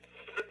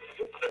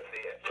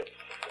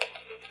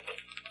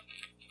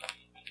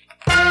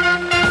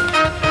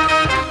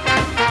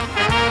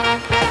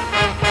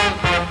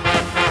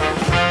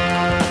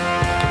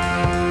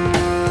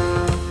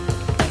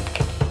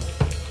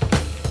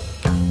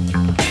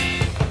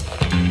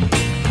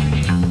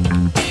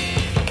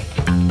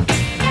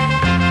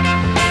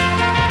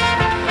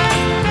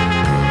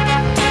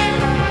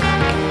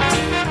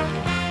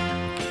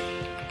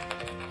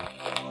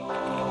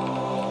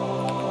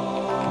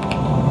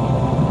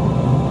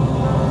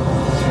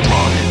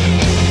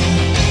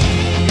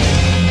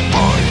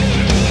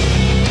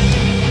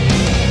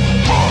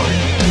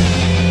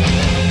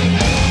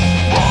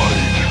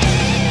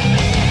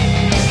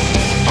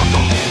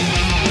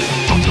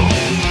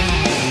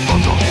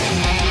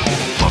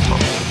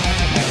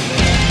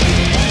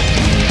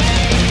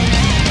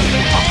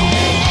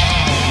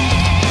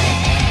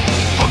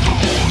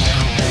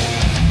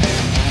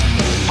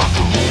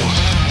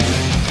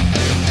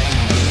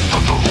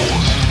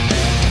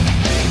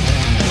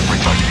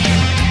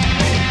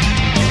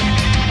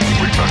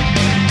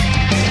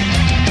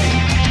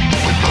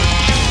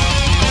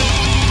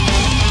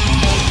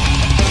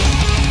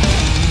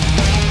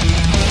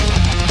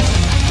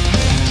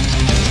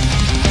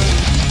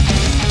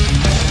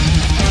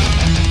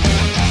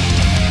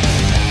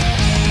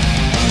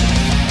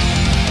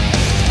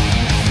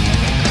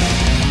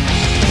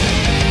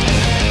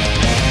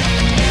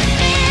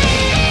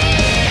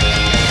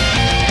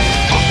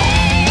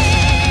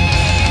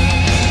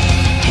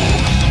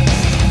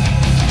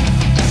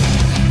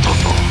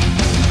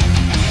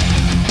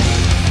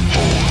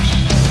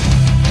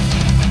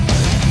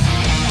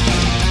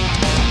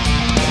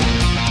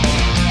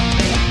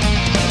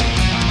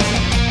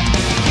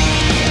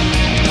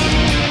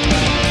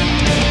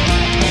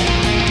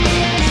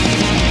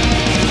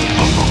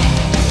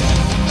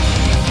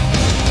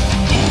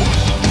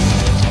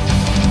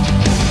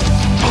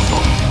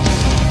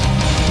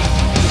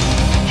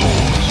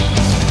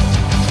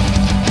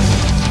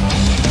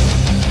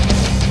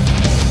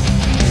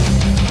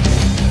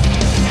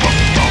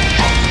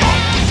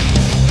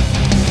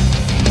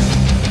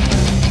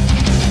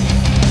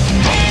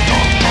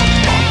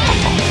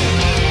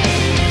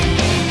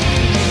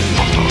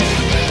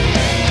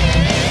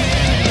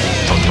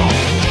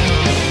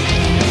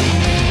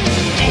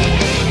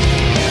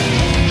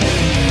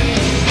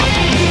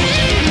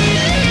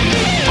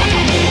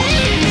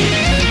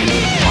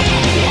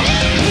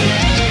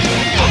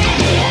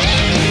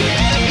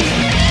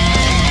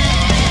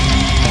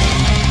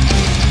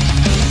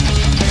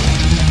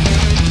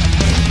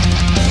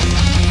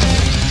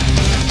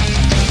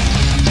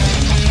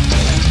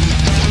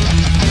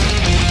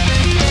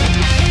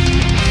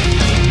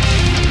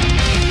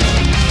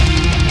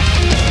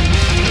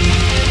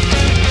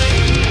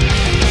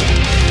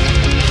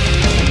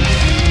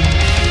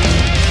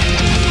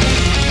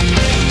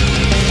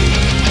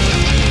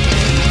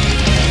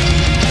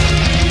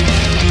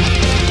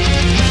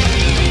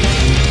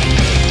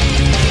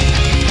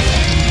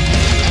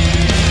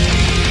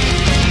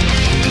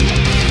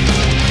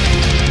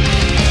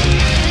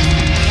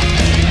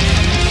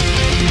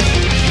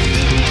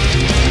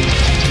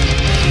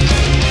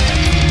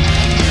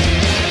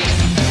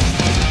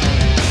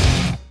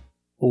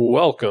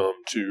welcome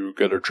to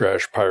Gutter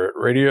Trash Pirate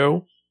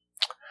Radio.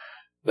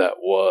 That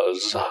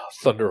was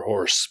Thunder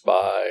Horse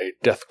by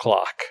Death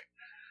Clock.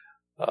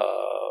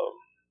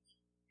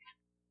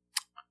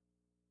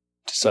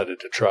 Decided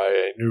to try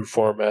a new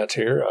format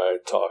here. I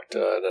talked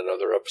in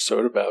another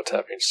episode about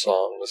having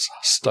songs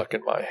stuck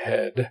in my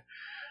head,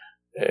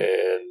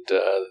 and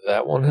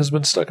that one has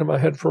been stuck in my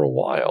head for a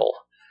while.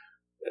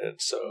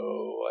 And so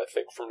I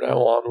think from now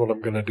on what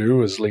I'm going to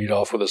do is lead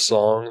off with a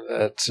song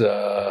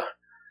that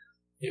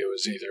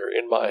is either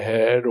in my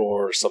head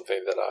or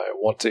something that I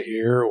want to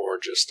hear or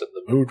just in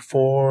the mood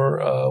for,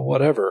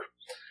 whatever.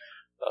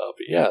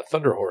 But yeah,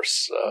 Thunder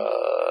Horse,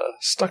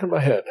 stuck in my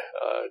head.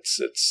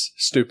 It's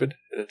stupid,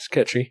 and it's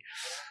catchy,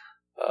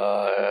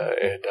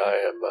 and I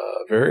am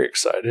very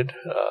excited.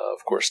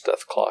 Of course,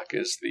 Death Clock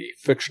is the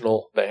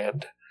fictional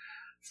band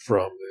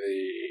from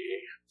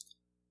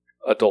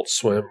the Adult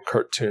Swim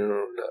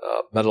cartoon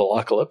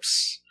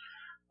Metalocalypse,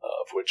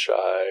 of which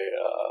I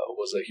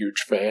was a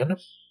huge fan,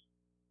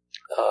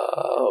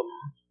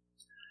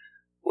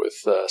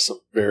 with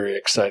some very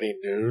exciting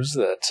news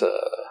that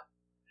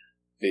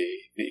the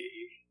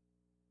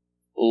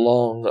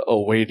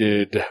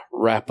long-awaited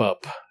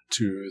wrap-up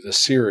to the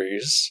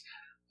series.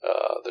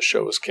 The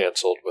show was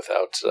canceled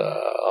without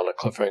on a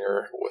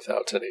cliffhanger,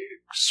 without any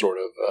sort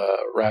of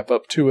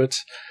wrap-up to it.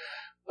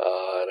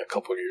 And a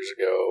couple years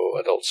ago,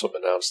 Adult Swim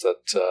announced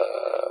that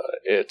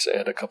it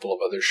and a couple of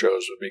other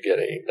shows would be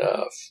getting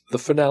the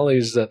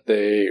finales that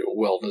they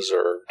well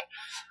deserved.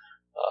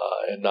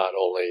 And not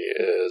only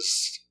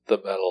is the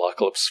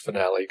Metalocalypse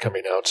finale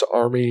coming out to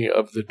Army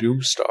of the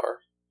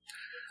Doomstar,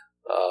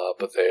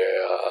 but they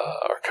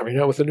are coming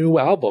out with a new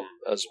album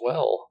as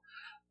well.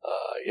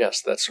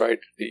 Yes, that's right.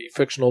 The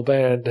fictional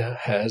band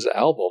has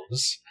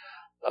albums.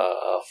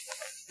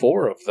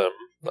 4 of them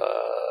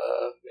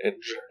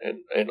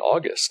in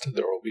August.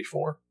 There will be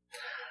 4,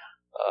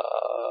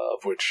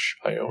 of which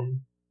I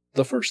own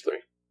the first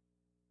 3.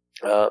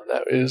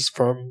 That is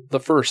from the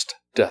first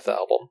Death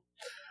album.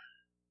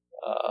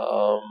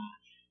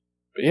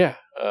 But yeah,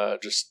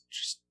 just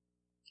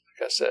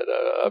like I said,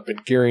 I've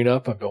been gearing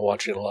up. I've been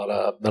watching a lot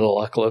of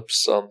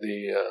Metalocalypse on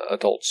the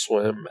Adult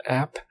Swim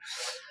app,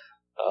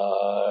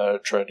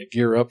 trying to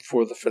gear up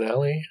for the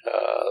finale.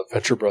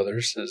 Venture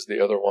Brothers is the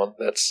other one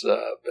that's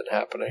been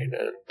happening,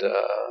 and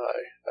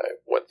I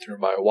went through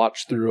my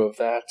watch through of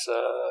that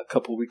a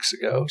couple weeks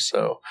ago,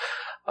 so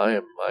I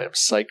am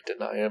psyched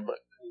and I am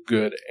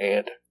good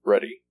and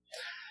ready.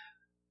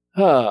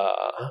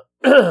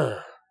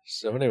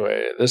 So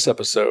anyway, this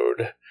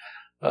episode,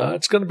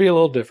 it's going to be a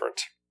little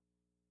different.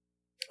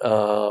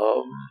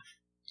 I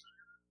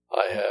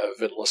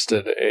have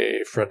enlisted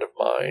a friend of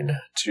mine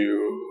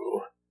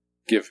to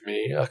give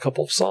me a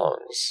couple of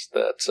songs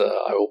that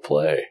I will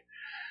play.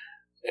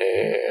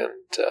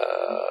 And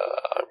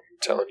I'm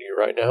telling you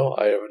right now,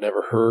 I have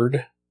never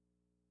heard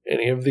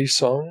any of these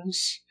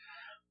songs.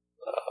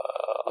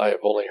 I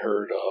have only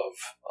heard of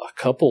a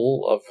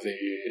couple of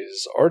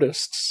these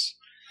artists.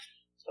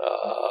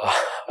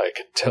 I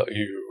can tell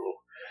you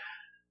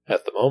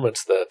at the moment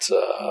that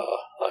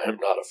I am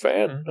not a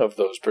fan of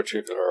those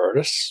particular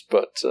artists,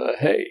 but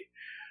hey,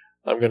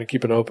 I'm going to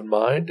keep an open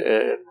mind,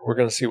 and we're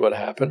going to see what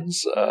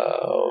happens.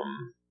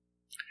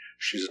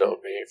 She's known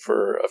me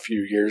for a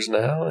few years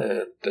now,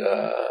 and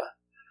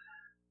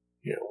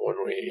when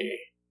we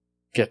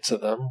get to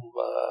them,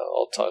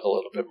 I'll talk a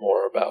little bit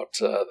more about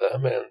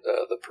them and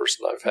the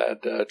person I've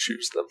had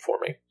choose them for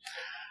me.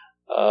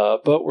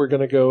 But we're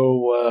going to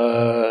go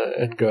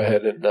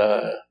ahead and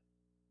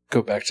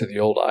go back to the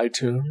old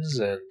iTunes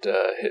and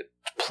hit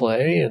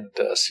play and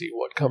see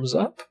what comes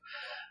up.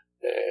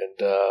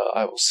 And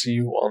I will see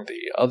you on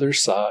the other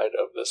side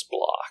of this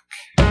block.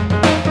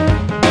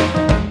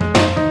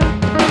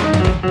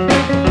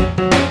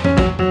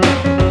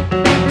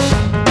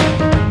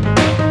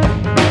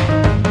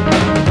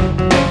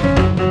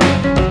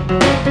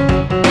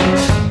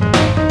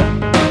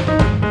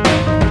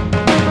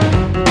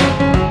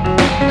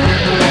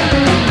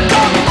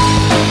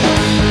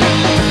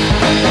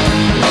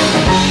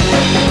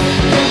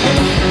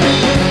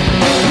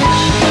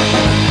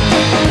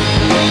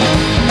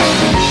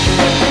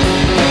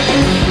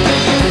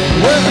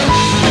 Well,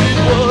 it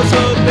was a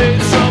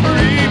late summer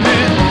evening.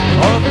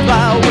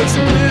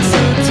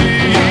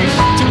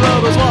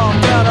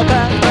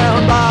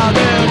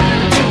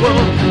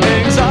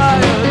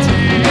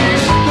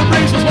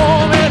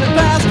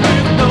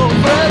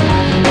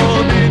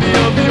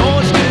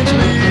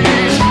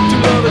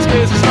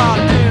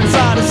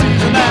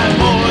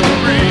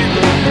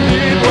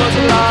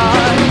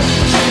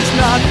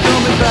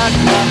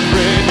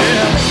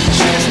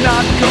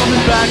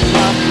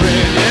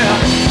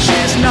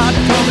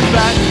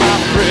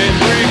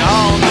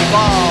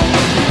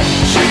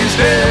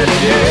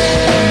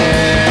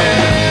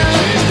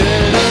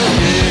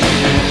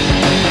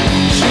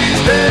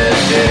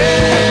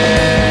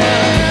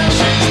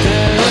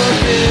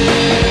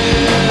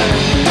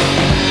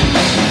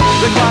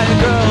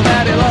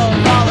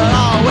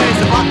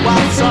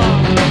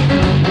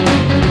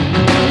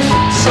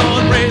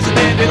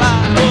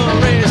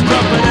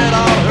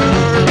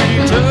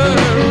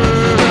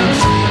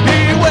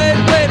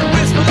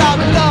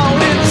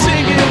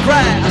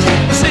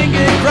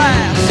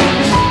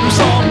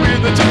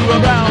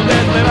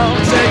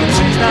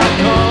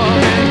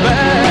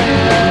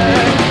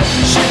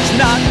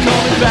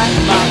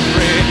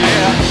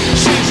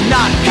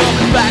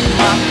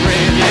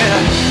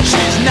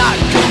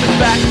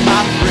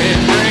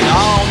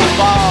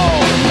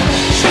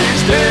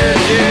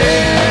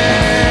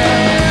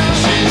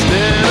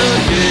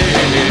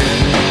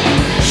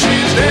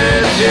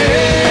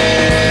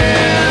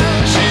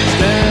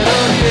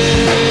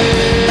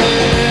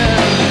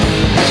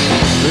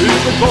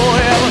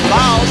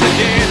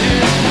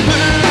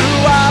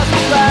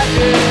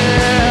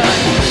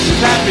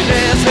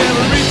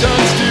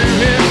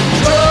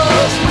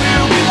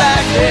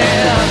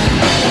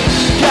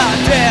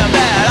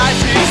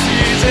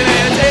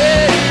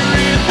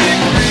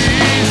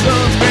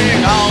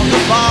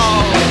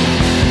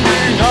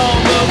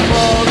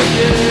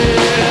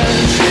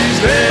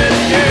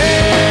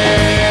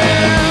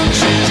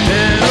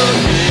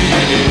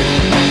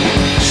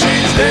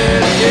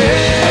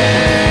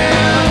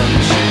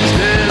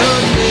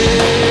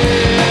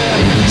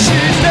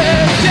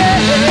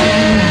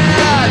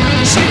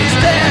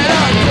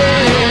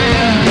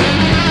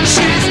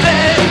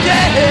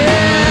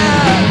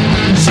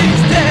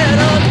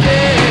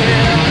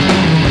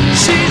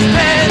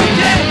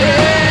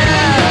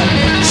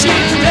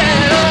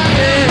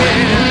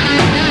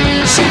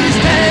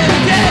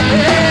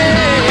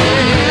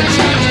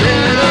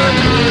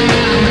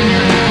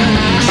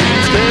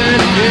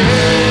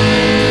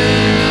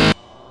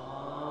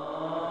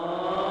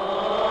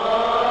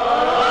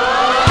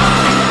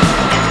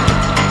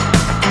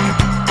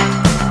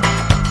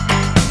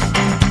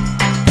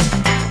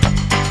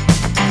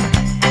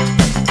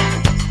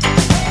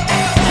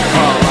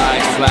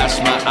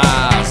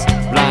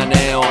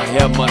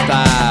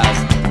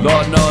 hypnotized.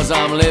 Lord knows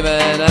I'm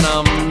leaving and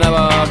I'm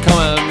never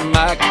coming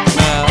back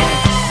now.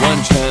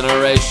 One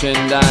generation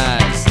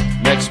dies,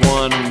 next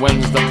one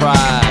wins the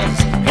prize.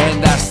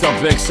 And that's the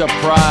big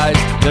surprise,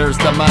 there's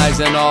demise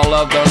in all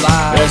of their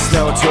lives. It's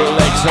never too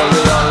late to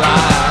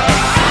realize.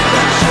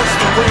 That's just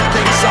the way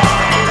things are.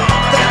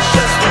 That's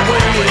just the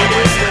way it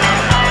is now.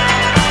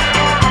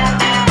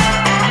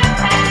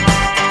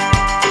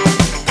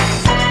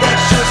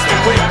 That's just the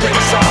way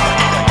things are.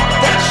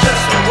 That's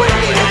just the way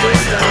it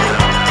is now.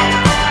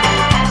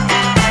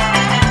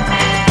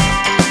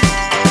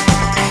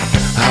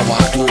 I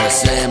walk through the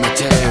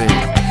cemetery,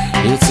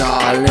 it's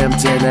all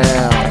empty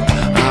now.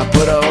 I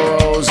put a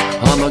rose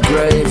on the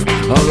grave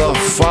of the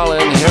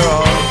fallen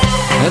hero,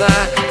 and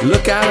I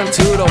look out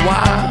into the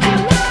wild.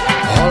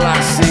 All I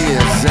see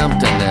is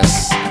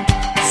emptiness,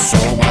 so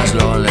much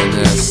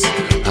loneliness.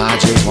 I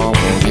just won't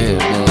forgive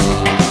me.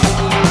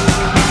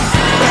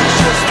 That's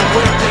just the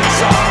way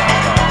things are.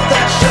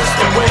 That's just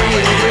the way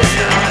it is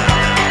now.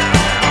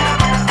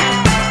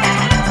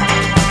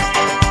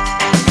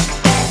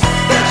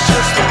 That's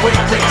just the way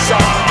things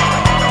are.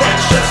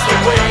 That's just the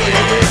way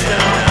it is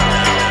now.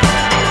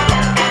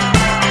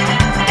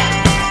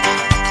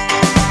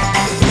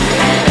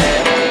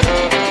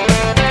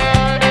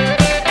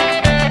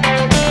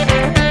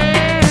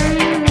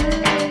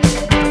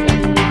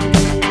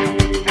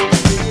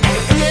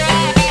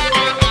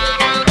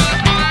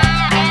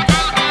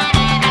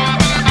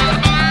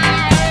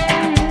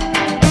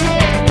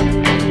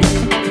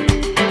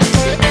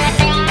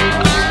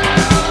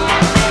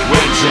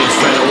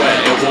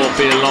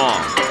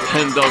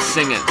 Those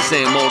singing,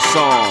 same old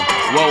song.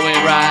 What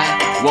went right,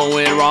 what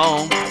went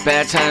wrong?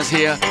 Bad times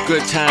here,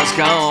 good times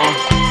gone.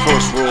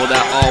 First rule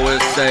that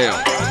always fail.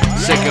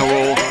 Second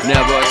rule,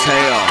 never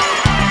tell.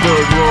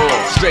 Third rule,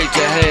 straight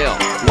to hell.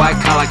 White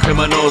collar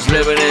criminals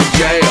living in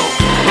jail.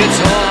 It's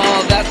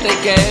all that they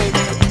gave.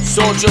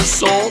 Soldier's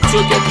soul to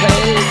get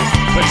paid.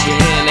 Put you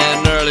in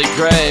an early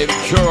grave.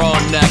 Your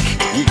own neck,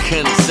 you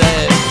can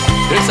save.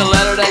 It's a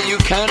letter that you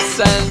can't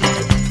send.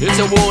 It's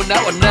a wound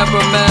that would never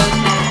mend.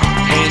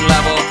 Pain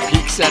level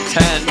peaks at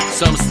 10.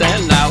 Some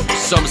stand out,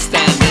 some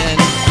stand in.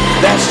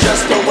 That's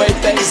just the way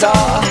things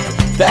are.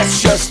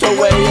 That's just the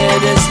way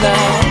it is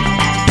now.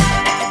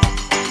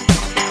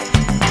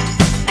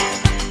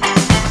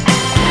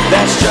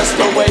 That's just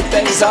the way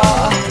things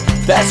are.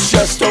 That's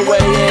just the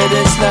way it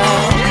is now.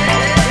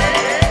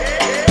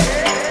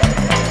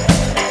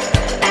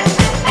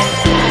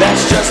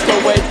 That's just the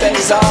way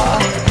things are.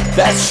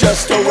 That's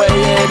just the way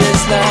it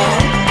is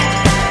now.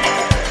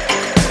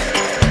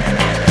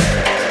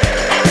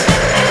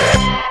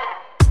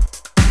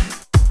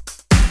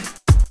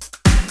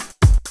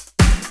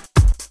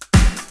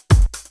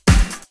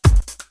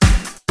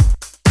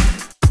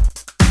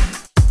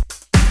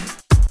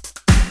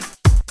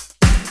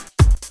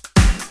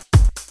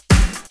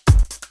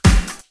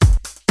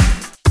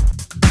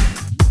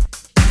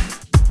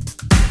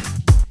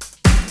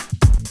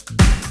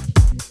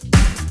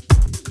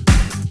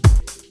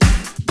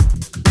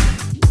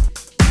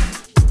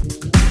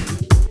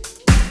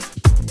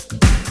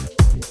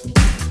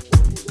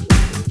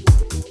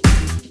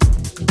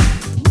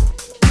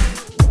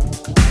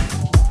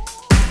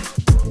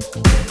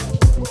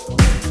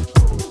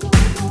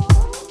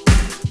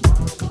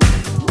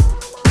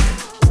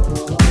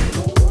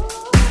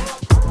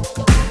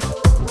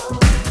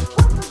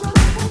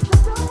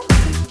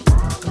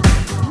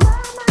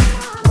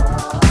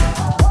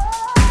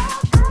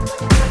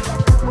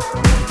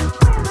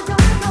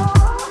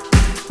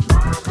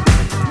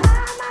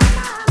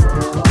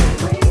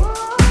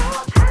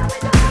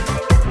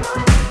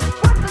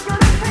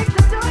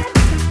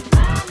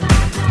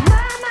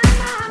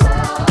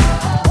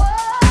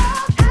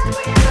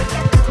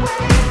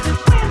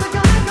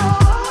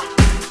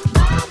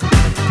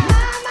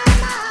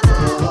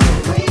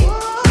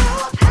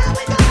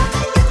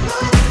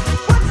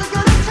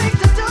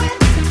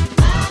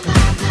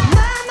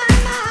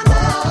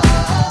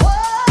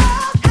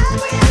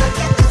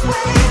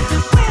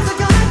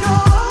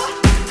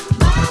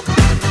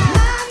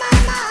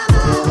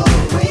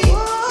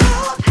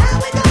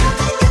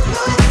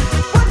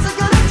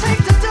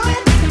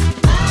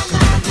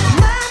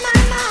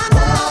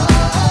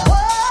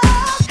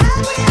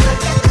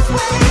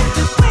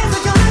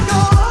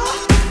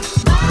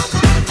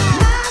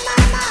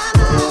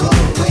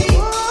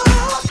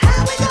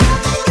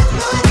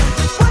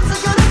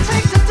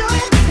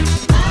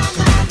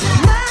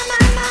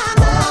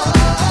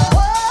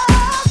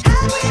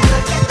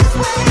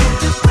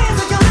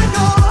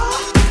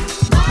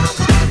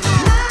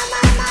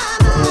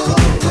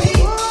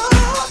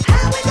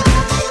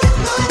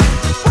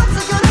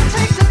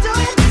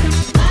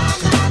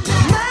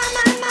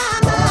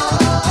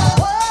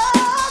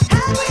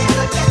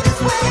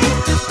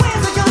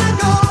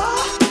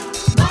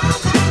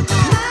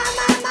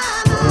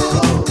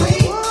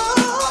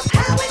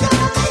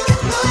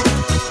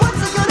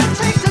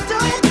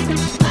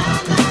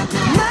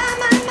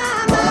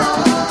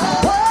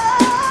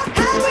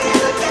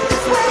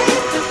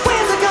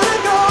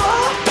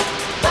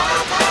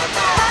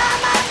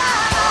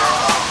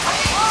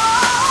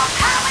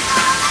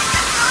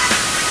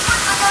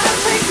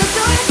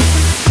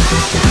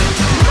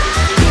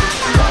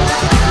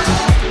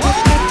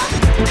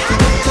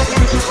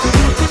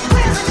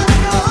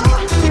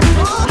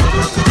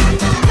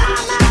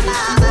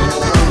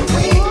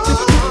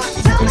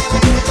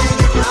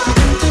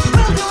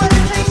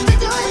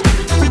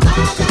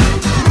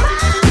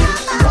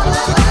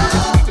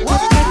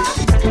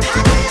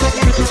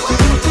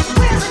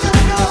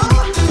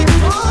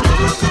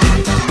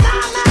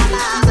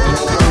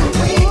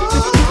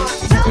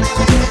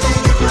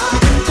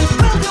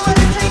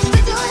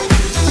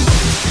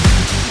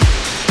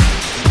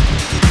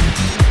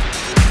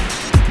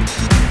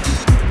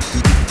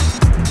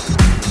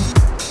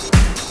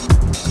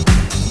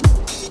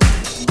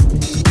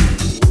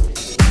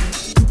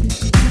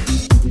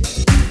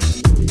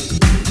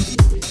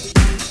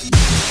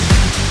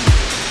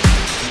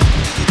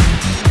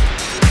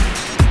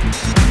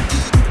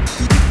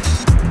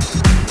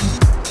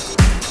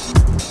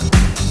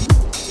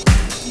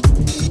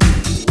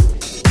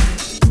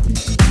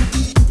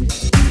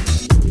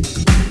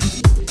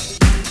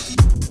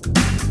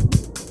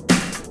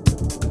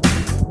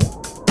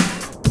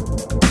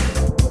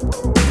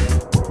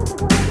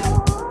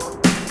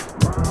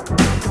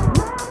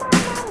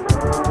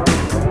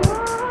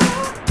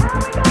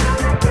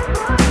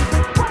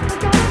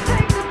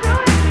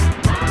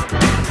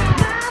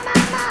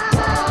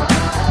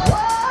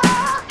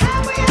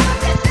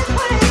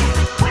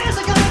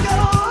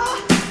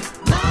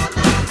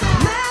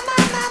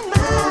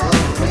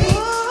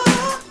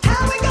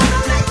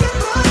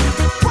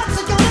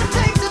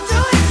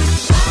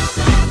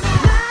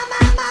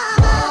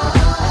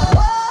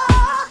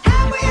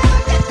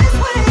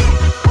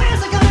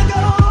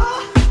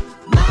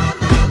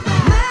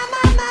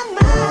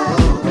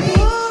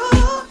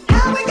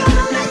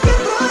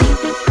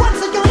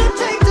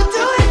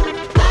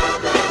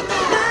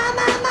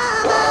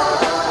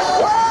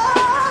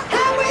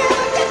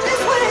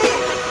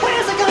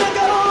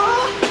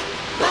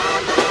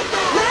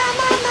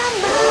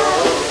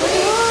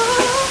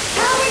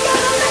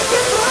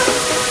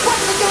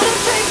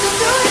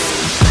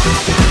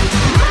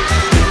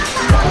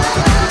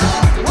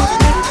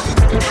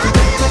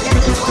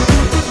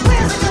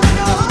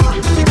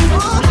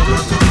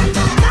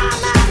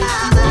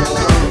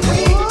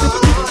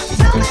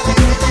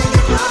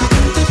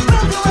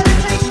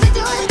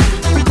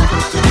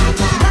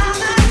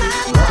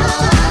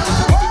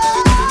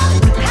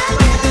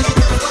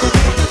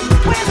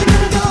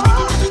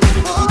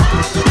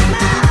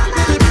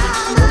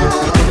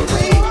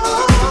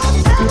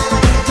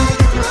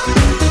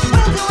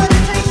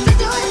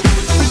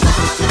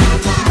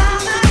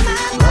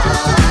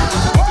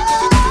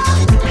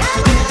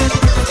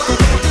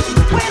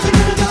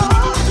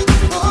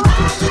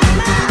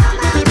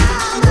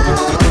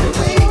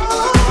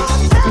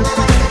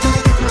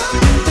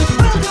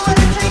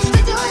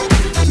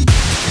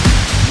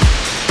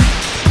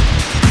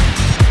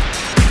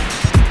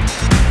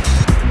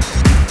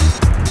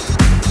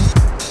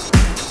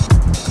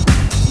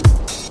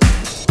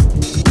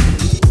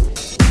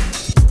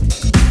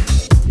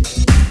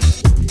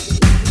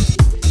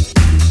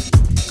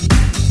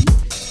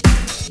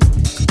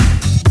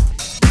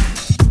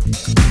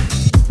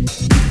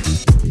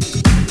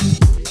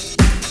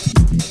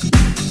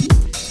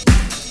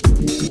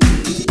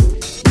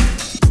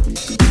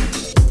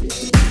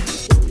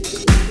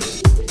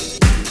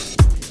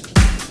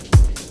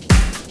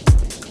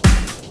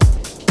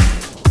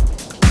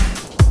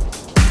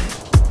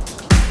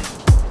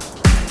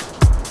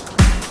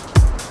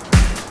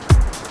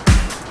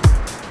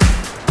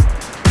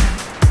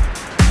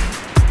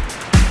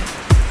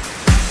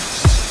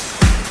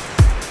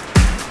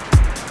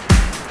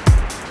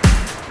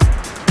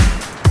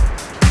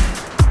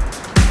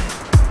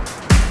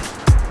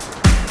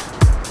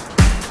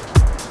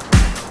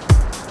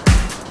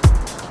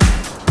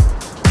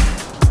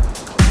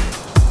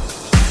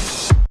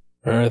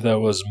 that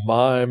was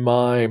My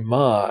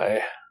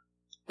by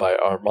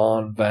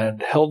Armand Van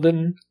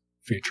Helden,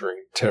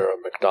 featuring Tara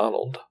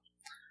McDonald.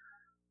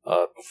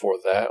 Before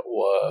that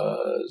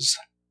was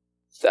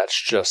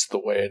That's Just the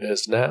Way It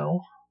Is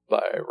Now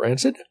by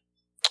Rancid.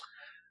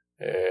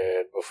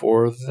 And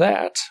before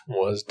that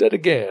was Dead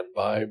Again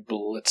by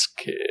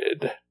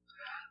Blitzkid.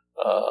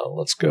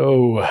 Let's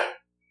go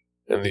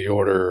in the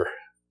order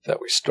that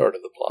we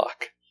started the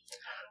block.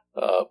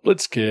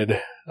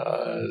 Blitzkid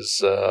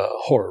is a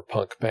horror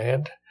punk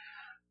band,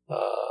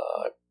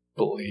 I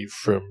believe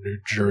from New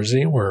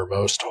Jersey, where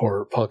most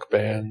horror punk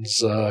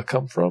bands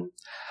come from.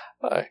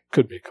 I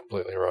could be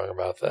completely wrong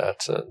about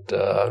that,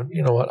 and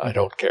you know what? I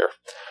don't care.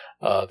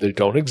 They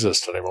don't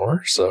exist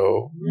anymore,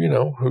 so you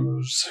know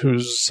who's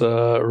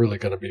really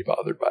going to be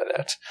bothered by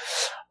that.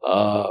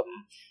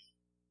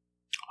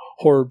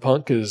 Horror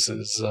punk is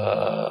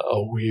a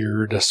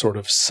weird sort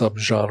of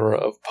subgenre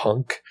of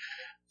punk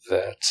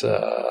that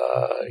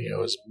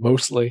is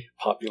mostly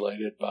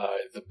populated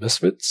by the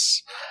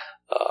Misfits,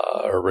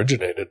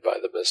 originated by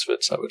the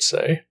Misfits, I would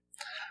say.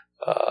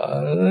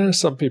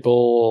 Some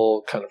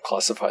people kind of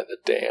classify the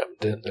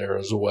Damned in there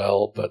as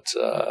well, but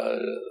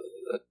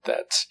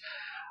that,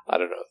 I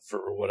don't know,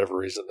 for whatever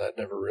reason, that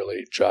never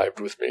really jived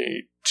with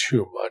me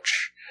too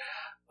much.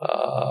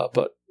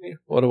 But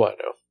what do I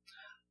know?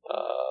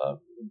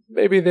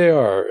 Maybe they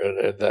are,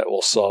 and that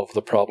will solve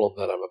the problem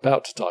that I'm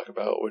about to talk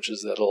about, which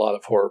is that a lot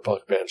of horror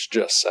punk bands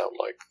just sound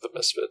like the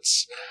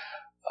Misfits.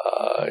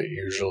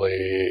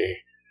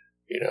 Usually,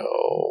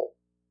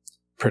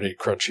 pretty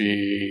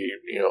crunchy,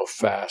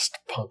 fast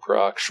punk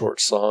rock short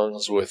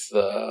songs with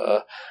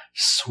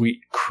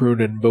sweet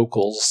crooning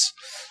vocals.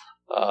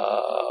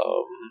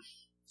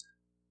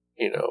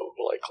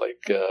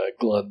 Like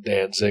Glenn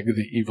Danzig,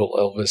 the evil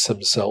Elvis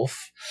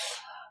himself.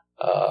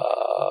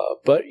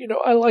 But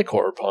I like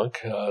horror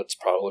punk. It's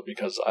probably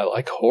because I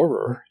like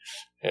horror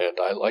and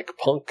I like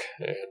punk,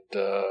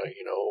 and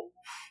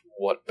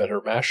what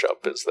better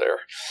mashup is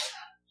there?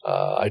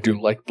 I do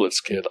like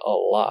Blitzkid a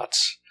lot,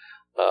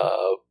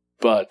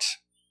 but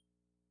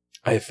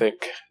I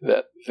think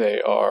that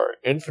they are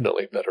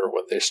infinitely better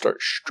when they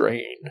start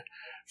straying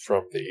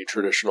from the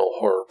traditional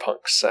horror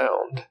punk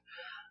sound,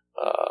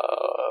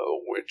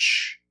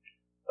 which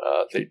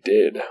they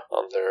did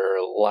on their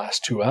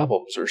last two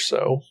albums or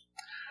so.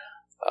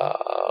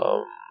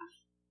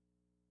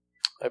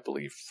 I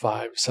believe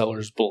Five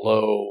Cellars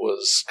Below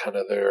was kind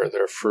of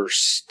their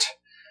first,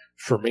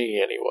 for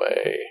me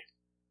anyway,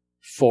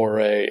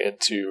 foray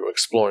into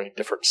exploring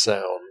different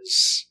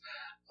sounds.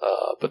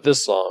 But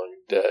this song,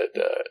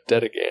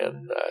 Dead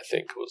Again, I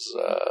think was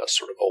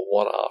sort of a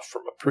one-off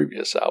from a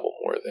previous album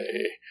where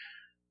they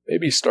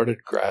maybe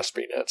started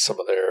grasping at some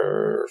of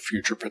their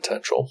future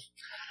potential.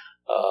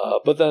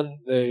 But then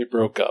they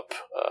broke up,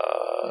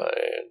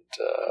 and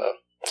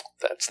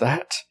that's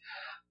that.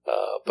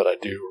 But I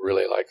do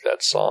really like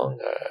that song.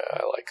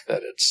 I like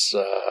that it's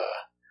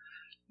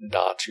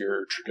not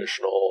your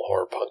traditional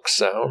horror punk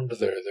sound.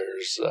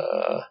 There's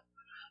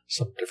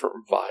some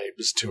different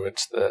vibes to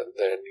it than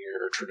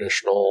your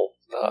traditional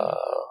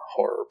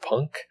horror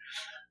punk.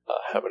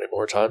 How many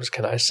more times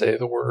can I say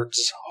the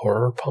words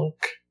horror punk?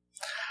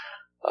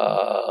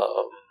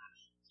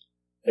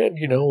 And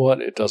you know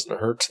what? It doesn't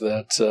hurt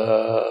that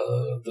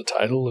the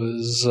title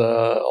is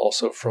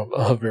also from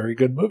a very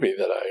good movie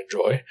that I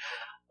enjoy,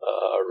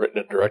 written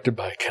and directed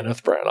by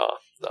Kenneth Branagh,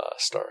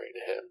 starring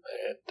him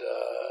and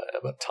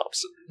Emma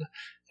Thompson,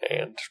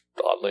 and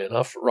oddly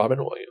enough, Robin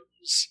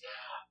Williams.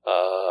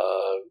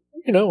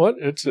 You know what?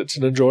 It's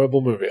an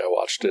enjoyable movie. I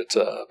watched it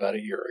about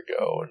a year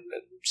ago and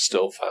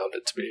still found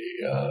it to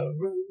be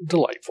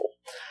delightful.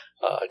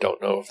 I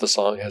don't know if the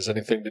song has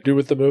anything to do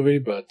with the movie,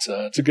 but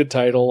it's a good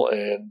title,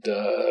 and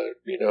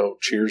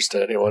cheers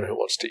to anyone who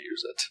wants to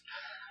use it.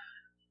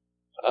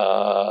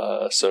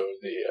 So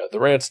the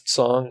Rancid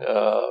song,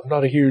 I'm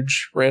not a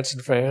huge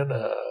Rancid fan.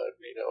 I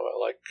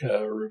like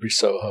Ruby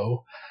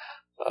Soho.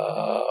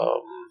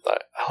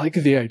 I like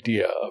the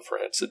idea of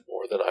Rancid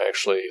more than I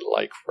actually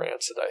like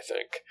Rancid, I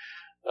think.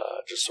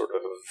 Just sort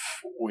of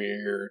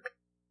weird,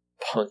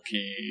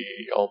 punky,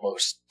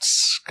 almost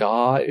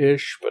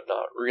ska-ish, but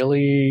not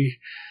really,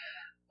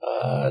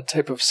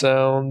 type of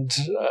sound.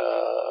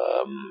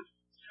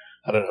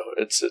 I don't know.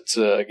 It's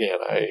again,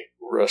 I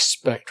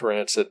respect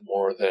Rancid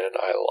more than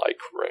I like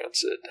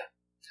Rancid.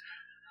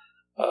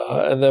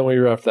 And then we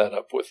wrap that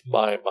up with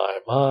My.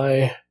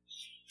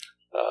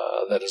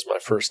 That is my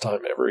first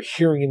time ever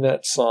hearing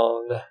that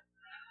song.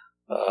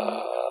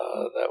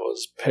 That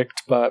was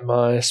picked by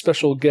my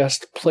special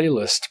guest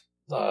playlist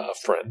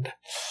friend.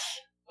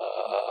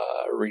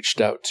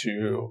 Reached out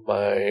to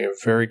my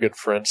very good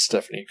friend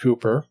Stephanie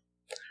Cooper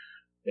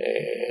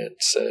and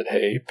said,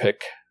 hey,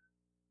 pick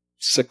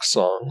 6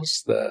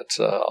 songs that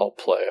I'll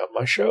play on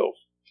my show.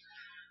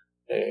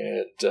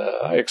 And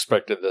I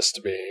expected this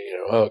to be,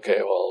 okay,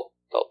 well,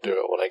 I'll do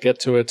it when I get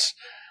to it.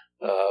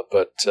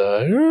 But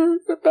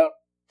about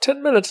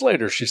 10 minutes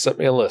later, she sent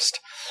me a list.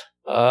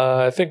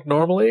 I think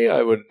normally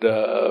I would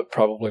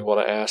probably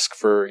want to ask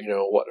for,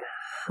 what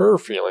her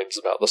feelings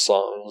about the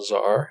songs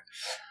are.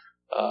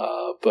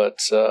 But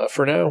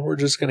for now, we're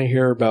just going to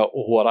hear about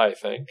what I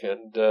think,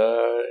 and,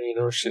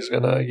 she's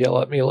going to yell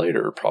at me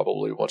later,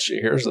 probably, once she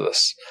hears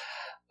this,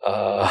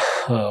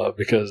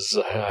 because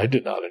I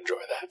did not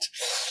enjoy that.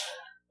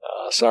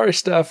 Sorry,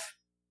 Steph.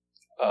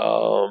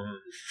 I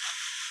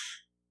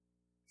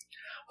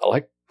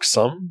like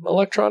some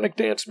electronic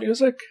dance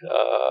music.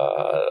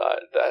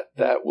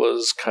 That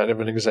was kind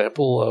of an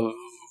example of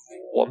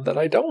one that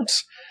I don't.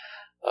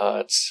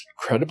 It's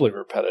incredibly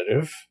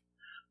repetitive.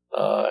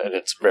 And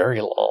it's very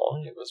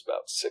long. It was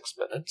about 6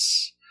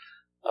 minutes.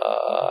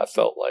 I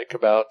felt like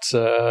about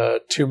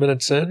 2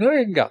 minutes in,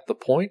 I got the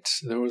point.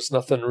 There was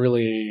nothing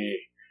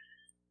really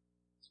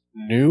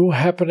new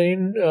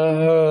happening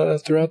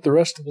throughout the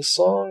rest of the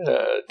song.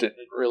 It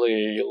didn't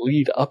really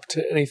lead up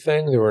to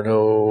anything. There were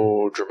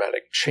no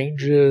dramatic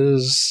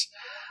changes.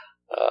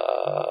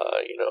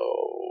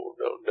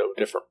 No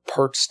different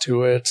parts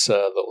to it.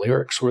 The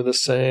lyrics were the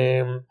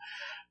same,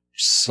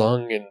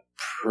 sung in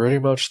pretty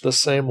much the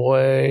same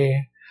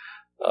way.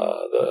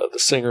 The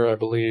singer, I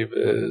believe,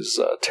 is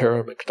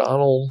Tara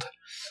McDonald.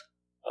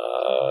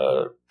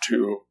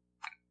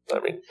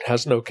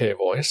 Has an okay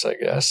voice, I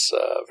guess.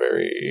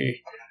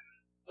 Very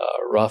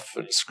rough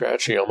and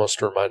scratchy.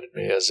 Almost reminded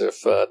me as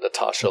if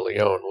Natasha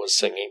Lyonne was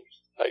singing.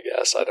 I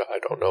guess I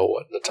don't know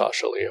what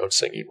Natasha Lyonne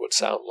singing would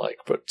sound like,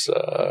 but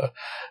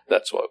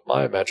that's what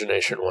my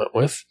imagination went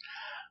with.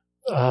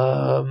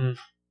 I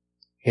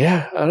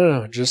don't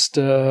know. Just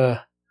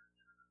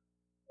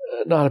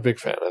not a big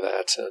fan of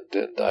that,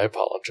 and I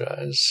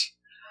apologize.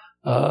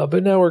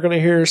 But now we're going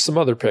to hear some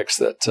other picks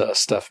that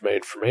Steph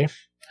made for me.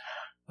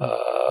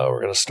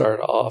 We're going to start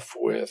off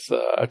with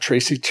a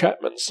Tracy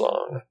Chapman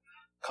song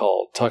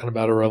called Talking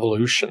About a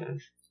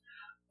Revolution.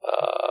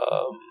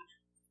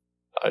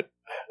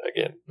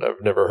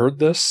 I've never heard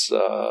this.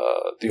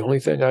 The only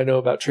thing I know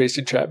about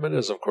Tracy Chapman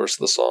is, of course,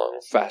 the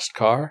song Fast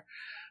Car.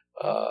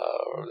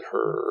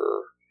 Her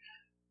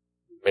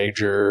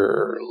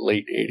major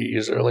late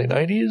 80s, early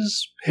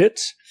 90s hit.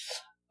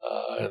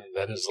 And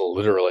that is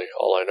literally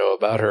all I know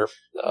about her.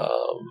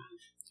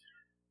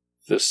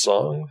 This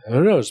song,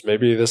 who knows,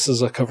 maybe this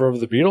is a cover of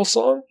the Beatles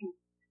song?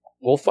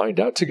 We'll find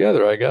out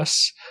together, I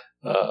guess.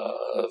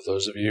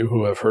 Those of you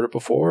who have heard it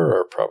before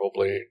are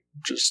probably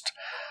just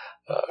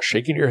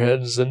shaking your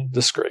heads in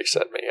disgrace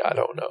at me. I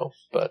don't know.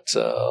 But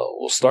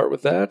we'll start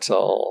with that.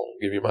 I'll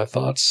give you my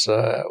thoughts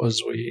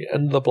as we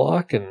end the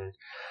block and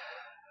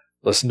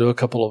listen to a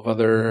couple of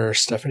other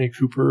Stephanie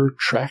Cooper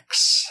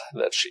tracks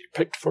that she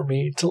picked for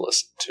me to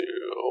listen to.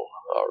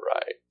 All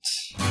right.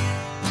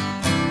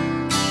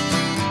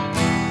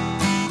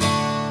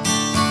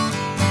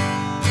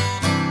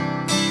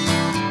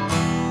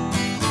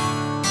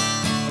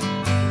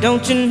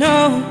 Don't you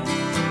know,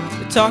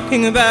 they're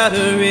talking about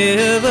a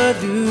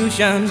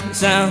revolution. It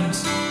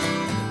sounds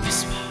like a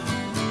whisper.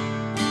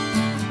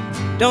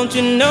 Don't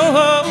you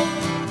know,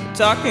 they're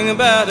talking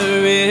about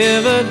a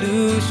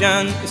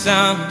revolution. It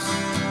sounds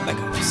like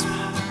a whisper.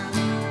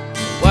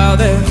 While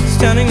they're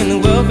standing in the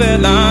welfare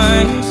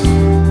lines,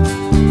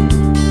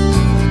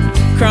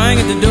 crying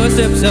at the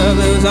doorsteps of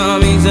those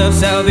armies of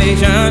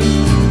salvation,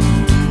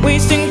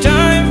 wasting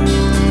time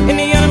in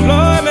the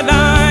unemployment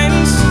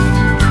lines,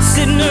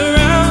 sitting around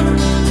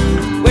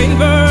waiting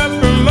for a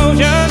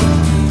promotion.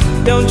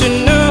 Don't you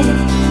know,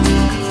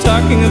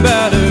 talking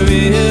about a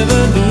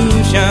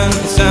revolution.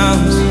 It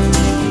sounds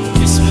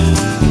whisper.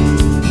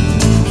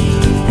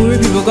 Poor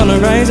people gonna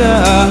rise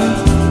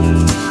up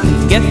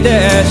and get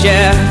their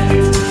share.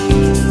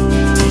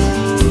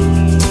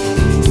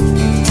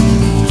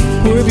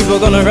 Poor people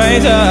gonna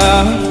rise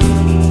up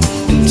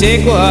and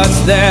take what's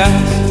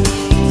theirs.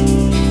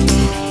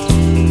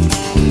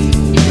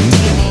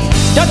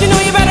 Don't you know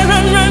you better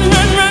run, run,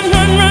 run, run,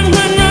 run, run,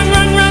 run, run,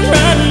 run, run,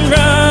 run,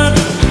 run.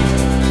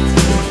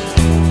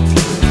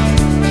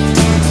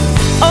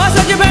 Oh, I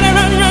said you better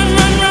run, run,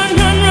 run, run,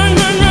 run, run,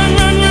 run, run,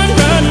 run, run,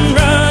 run,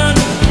 run.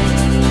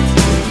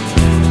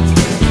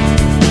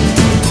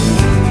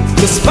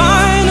 'Cause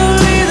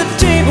finally the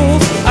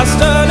tables are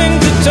starting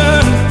to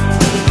turn,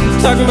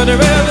 talking about a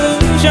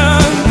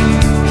revolution.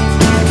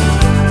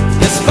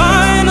 Yes,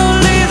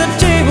 finally the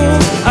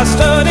tables are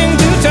starting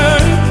to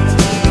turn,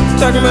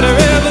 talking about a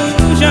revolution.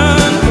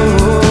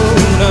 Oh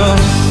no,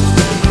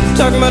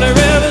 talking about a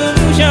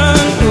revolution.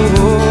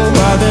 Oh,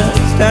 while they're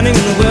standing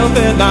in the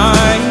welfare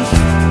lines,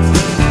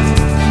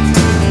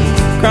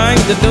 crying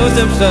at the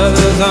doorsteps of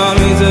those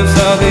armies of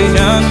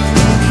salvation,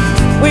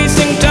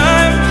 wasting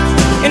time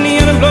in the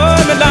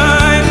unemployment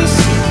lines,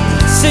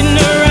 sitting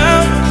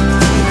around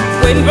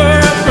waiting for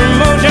a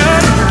promotion.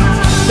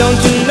 Don't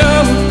you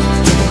know,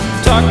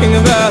 talking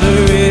about a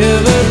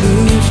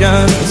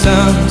revolution. It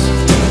sounds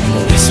a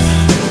whisper.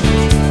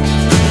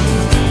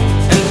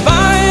 And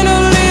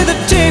finally the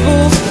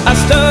tables are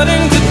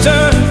starting to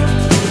turn,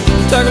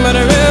 talking about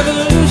a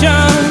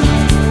revolution.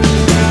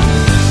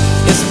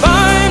 Yes,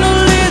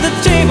 finally the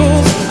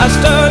tables are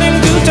starting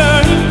to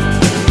turn,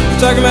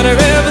 talking about a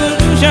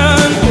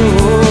revolution.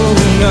 Oh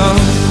no,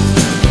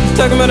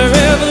 talking about a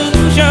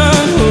revolution.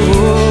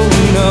 Oh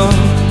no.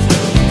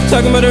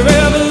 talking about a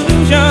revolution.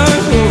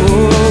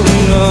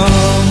 Oh,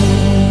 no.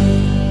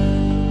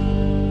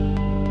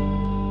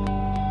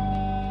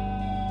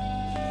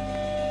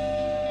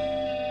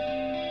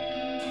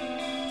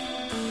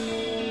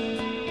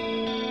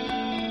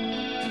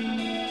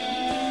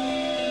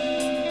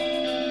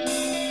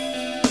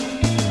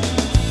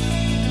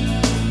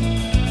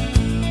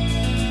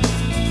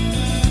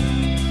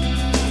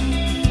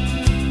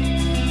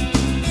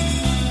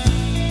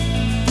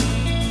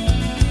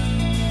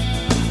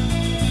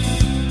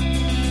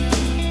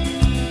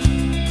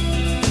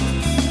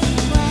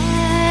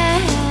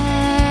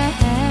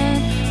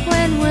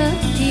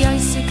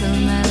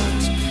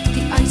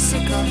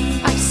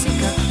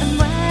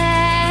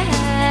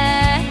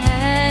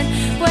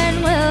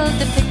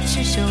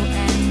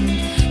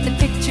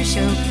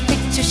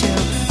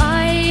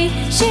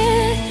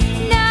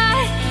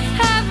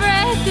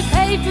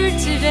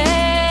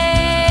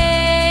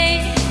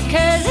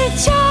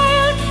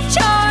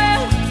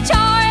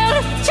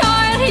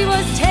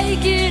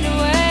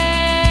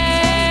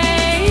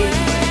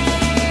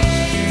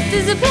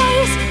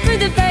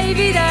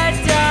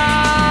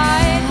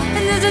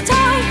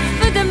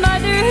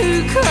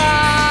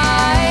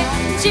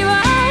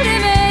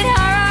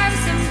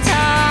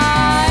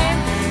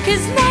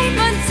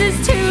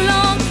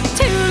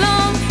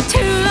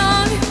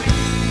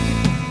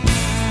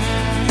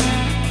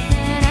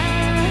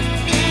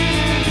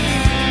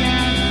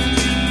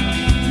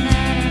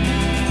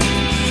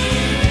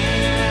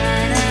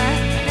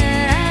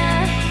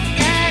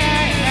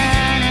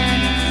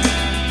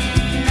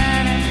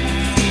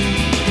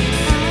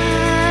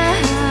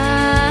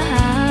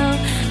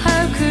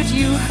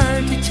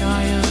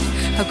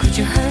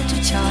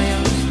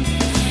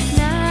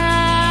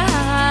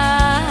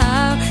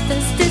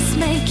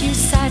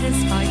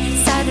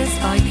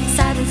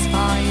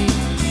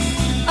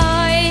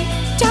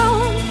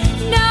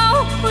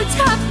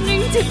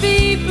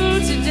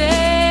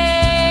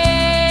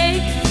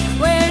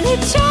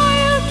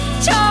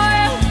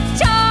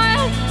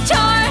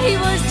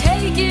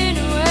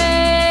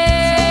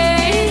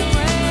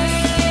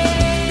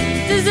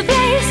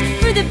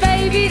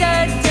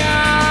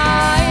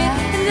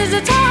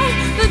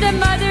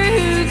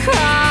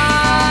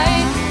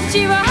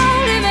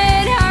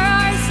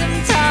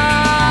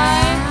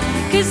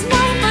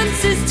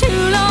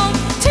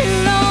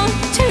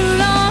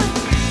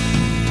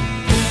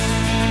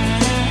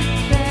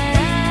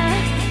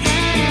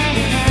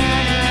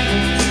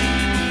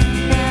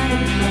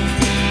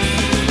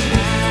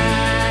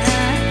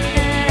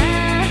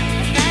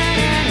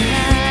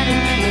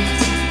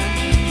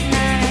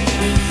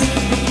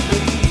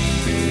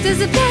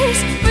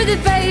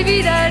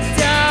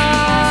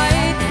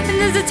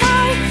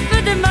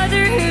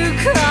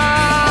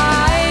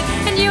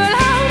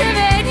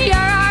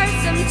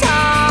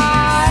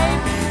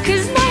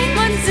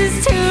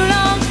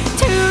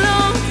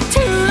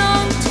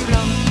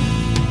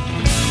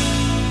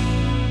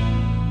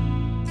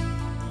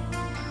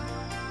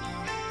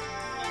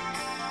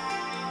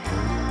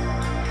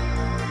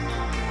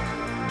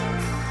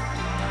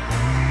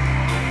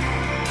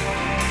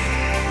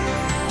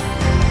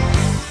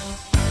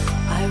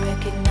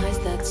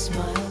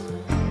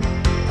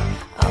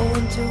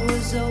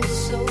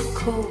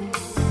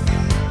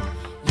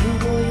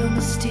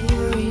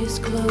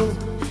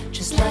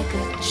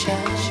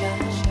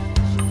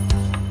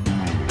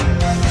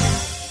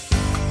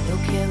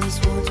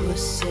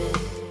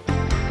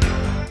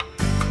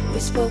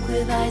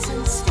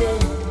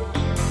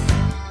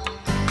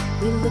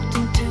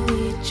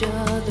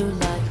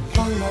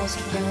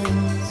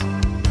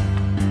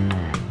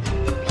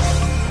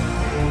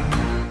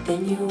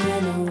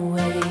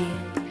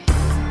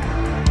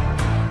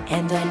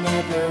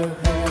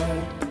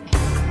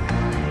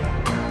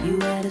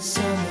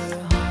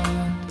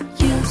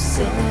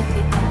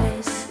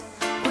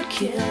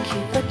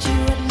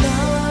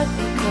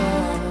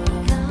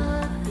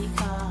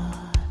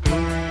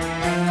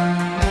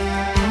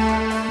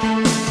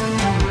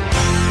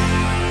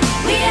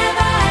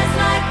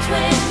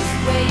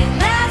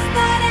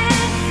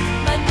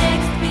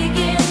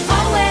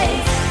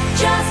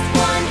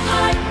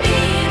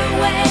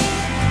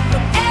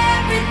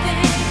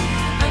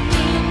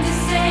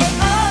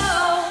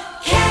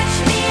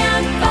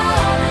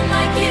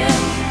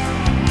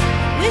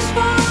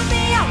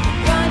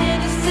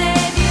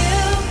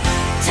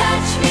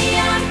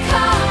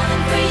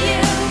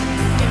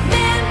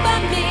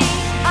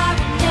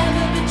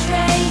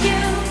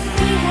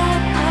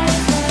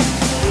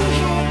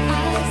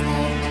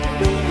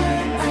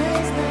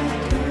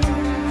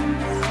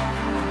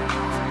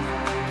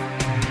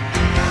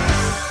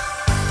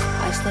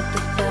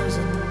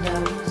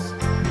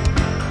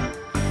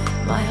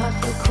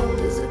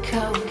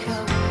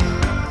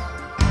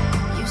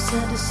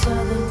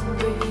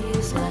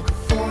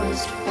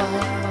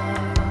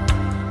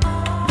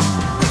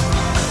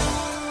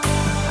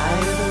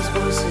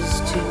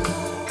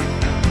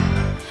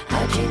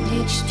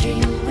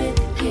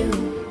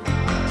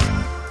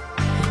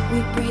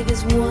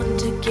 one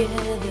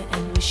together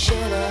and we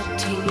shed our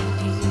tears.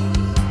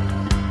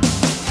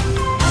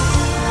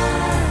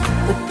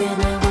 But then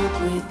I woke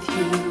with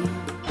you,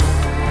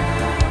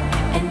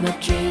 and my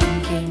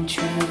dream came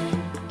true.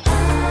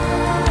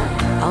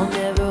 I'll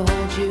never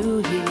hold you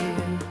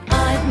here.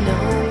 I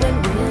know when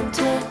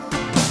winter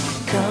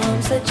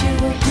comes that you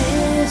will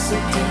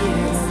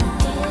disappear.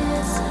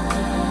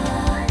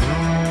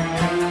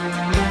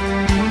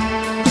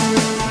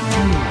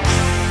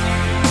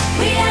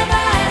 We have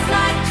eyes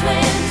like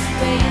twins,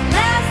 waiting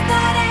last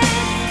night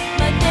ends.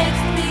 My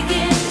next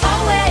begins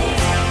always,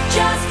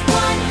 just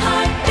one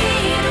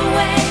heartbeat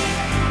away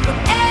from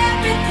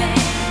everything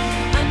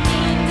I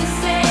need to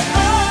say.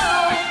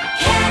 Oh,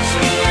 catch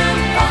me, I'm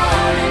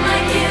falling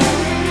like you.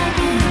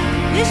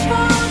 Wish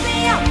for me,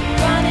 I'm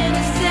running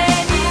to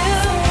save you.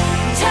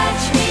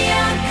 Touch me,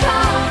 I'm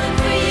calling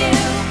for you.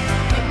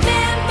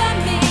 Remember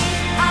me,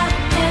 I'll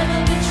never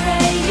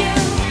betray you.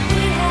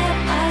 We have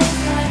eyes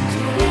like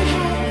twins.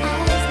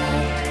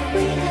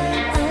 We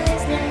have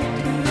eyes like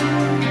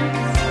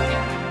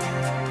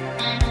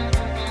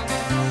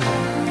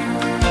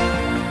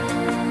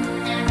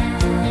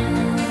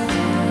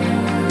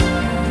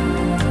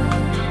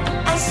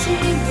I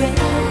see red,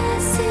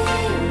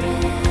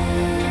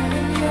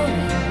 and you're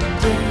in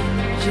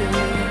danger.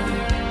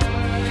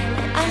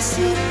 I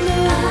see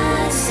blue,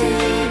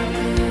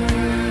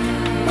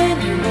 when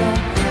you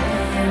walk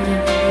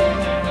crying.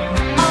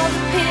 All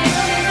the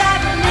pictures I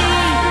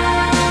believe,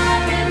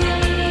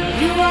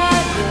 you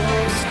are no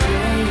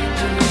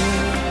stranger.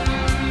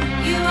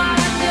 You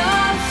are no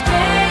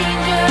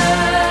stranger.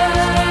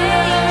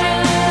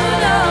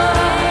 No.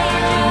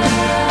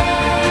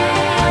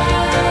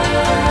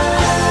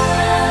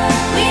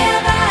 We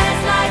have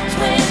eyes like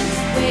twins,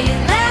 where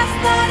your last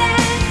night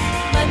ends,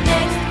 my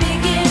next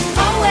begins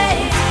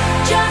always.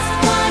 Just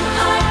one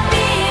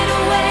heartbeat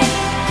away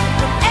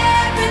from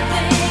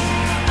everything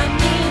I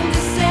mean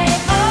to say.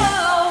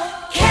 Oh,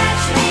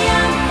 catch me,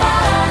 I'm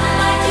falling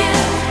like you.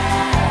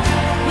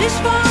 Wish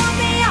for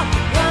me, I'm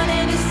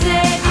running to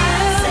save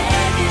you.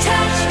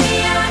 Touch me,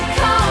 I'm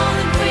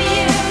calling for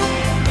you.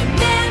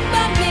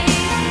 Remember me,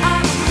 I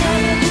will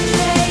never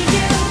betray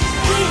you.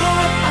 We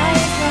have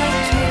eyes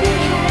like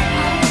twins.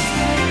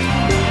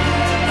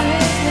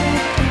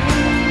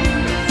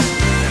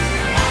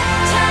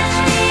 Touch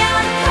me,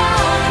 I'm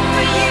calling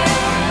for you.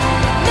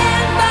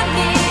 Remember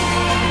me,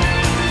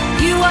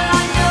 you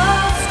are no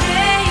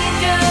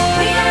stranger.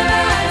 We have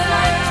eyes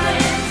like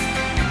twins.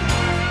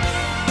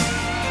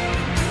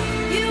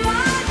 You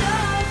are no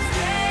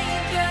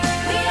stranger.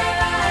 We have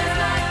eyes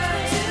like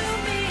twins to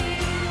me.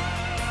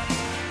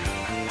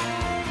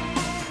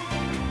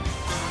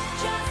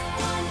 Just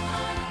one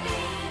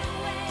heartbeat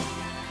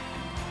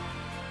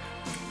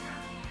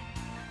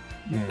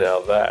away. Now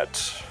that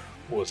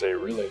was a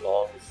really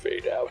long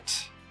fade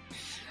out.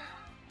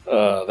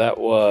 That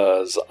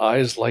was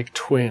Eyes Like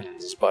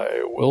Twins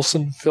by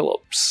Wilson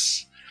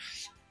Phillips.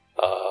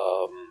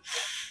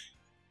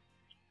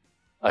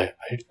 I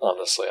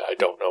honestly, I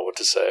don't know what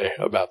to say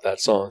about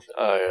that song.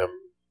 I am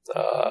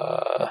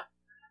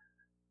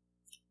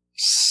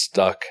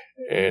stuck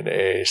in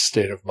a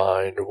state of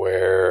mind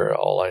where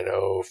all I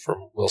know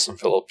from Wilson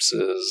Phillips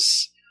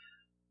is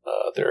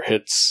their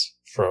hits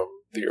from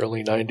the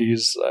early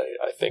 90s.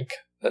 I think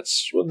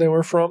that's when they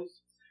were from.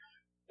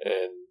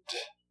 And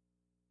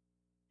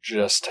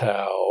just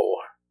how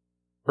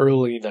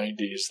early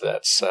 90s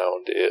that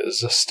sound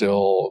is,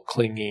 still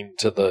clinging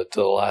to the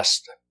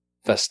last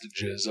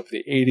vestiges of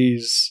the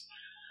 80s,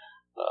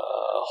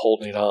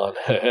 holding on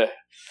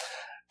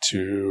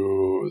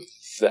to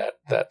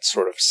that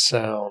sort of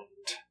sound,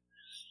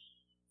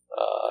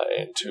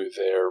 and to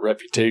their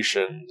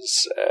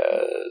reputations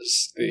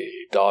as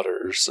the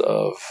daughters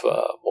of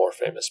more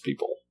famous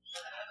people.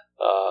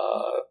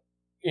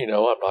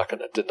 I'm not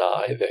going to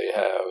deny they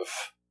have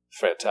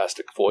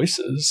fantastic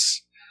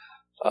voices,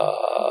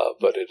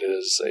 but it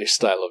is a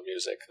style of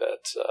music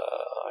that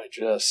I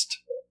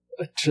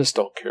just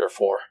don't care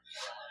for.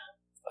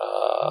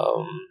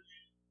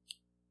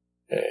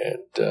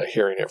 And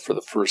hearing it for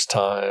the first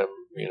time,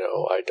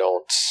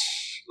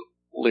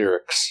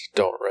 lyrics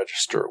don't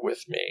register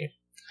with me.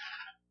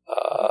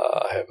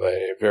 I have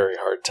a very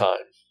hard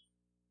time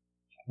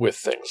with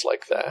things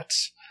like that.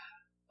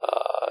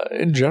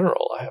 In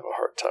general, I have a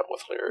hard time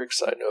with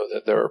lyrics. I know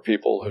that there are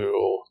people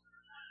who,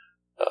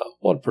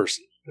 one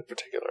person in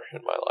particular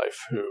in my life,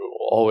 who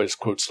always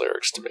quotes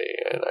lyrics to me,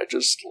 and I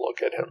just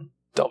look at him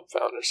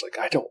dumbfounded. It's like,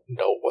 I don't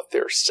know what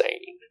they're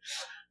saying.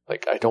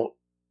 Like, I don't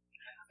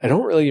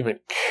really even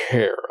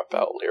care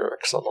about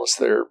lyrics unless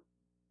they're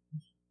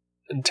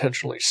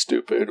intentionally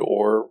stupid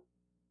or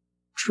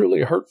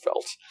truly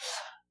heartfelt.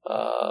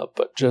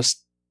 But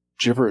just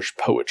gibberish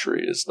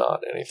poetry is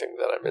not anything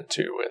that I'm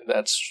into, and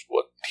that's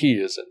what he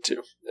is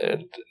into,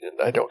 and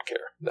I don't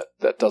care.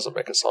 That doesn't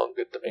make a song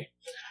good to me.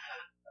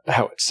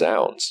 How it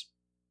sounds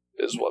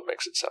is what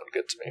makes it sound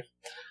good to me.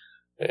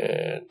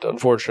 And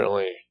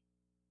unfortunately,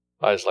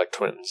 Eyes Like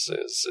Twins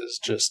is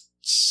just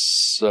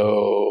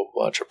so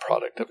much a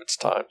product of its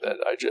time that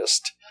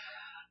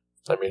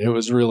it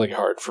was really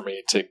hard for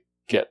me to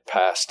get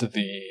past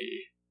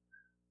the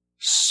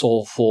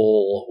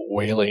soulful,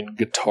 wailing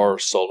guitar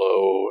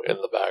solo in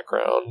the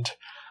background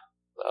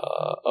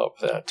of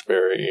that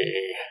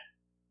very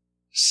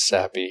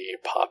sappy,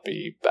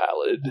 poppy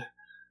ballad.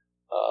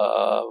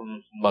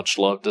 Much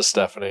love to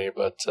Stephanie,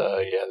 but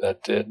yeah,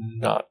 that did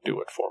not do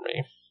it for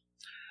me.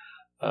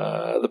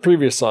 The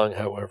previous song,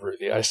 however,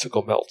 The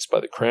Icicle Melts by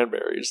the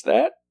Cranberries,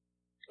 that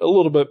a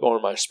little bit more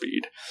my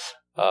speed.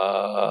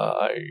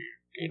 I,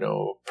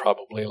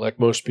 probably like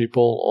most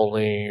people,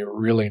 only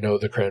really know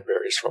the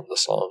Cranberries from the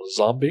song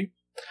Zombie,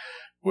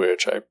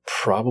 which I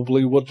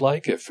probably would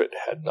like if it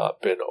had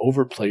not been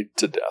overplayed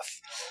to death.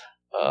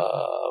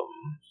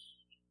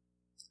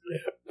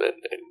 And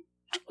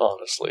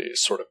honestly,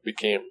 sort of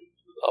became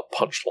a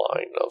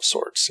punchline of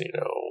sorts,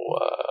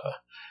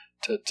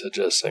 to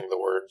just sing the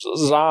words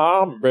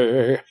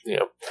zombie.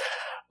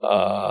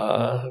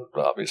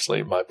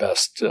 Obviously my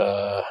best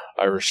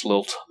Irish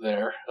lilt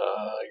there.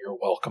 You're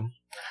welcome.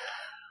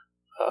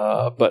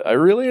 But I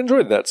really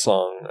enjoyed that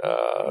song.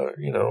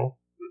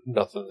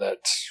 Nothing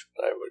that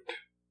I would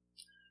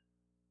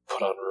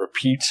put on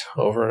repeat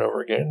over and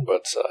over again,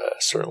 but I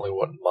certainly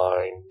wouldn't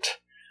mind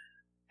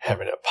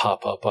having it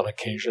pop up on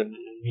occasion,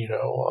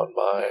 on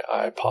my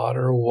iPod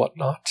or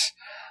whatnot.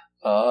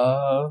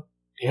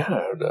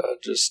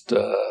 Just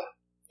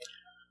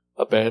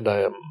a band I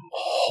am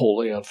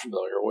wholly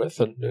unfamiliar with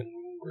and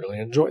really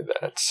enjoyed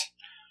that.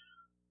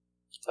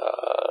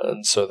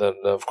 And so then,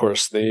 of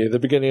course, the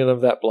beginning of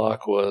that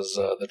block was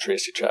the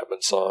Tracy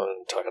Chapman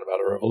song, Talking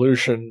About a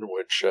Revolution,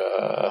 which,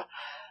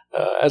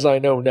 as I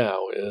know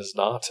now, is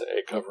not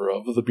a cover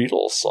of the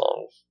Beatles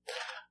song.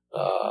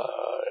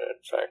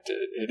 In fact,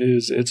 it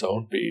is its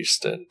own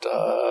beast, and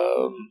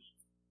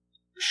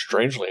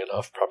strangely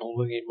enough,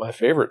 probably my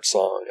favorite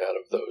song out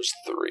of those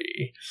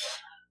three.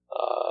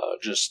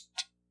 Just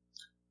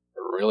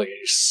really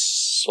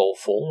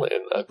soulful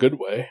in a good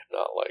way,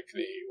 not like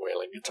the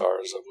wailing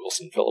guitars of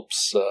Wilson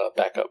Phillips'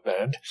 backup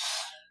band.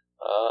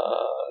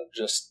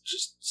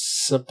 Just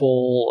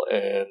simple,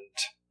 and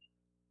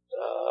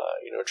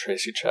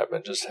Tracy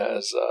Chapman just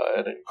has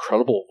an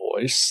incredible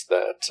voice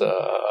that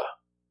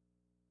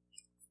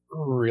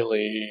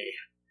really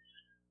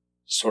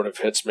sort of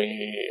hits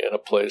me in a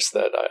place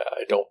that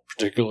I don't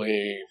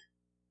particularly,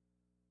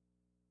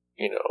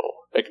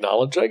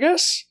 acknowledge, I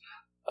guess.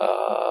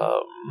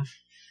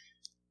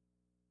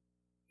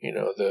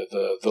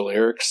 The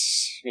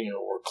lyrics,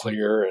 were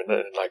clear, and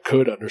I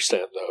could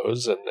understand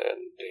those, and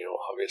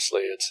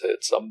obviously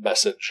it's a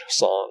message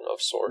song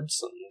of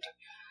sorts, and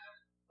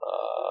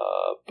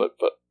but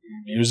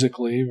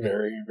musically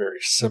very,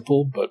 very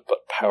simple, but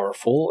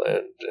powerful,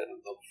 and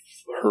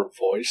her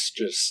voice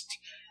just,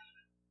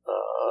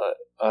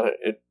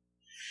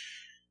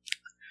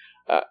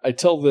 I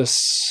tell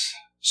this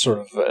sort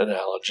of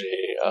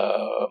analogy,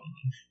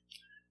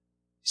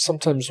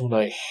 sometimes when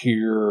I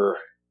hear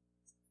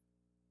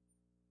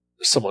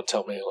someone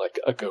tell me like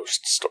a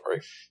ghost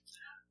story,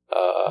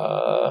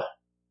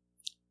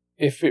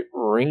 if it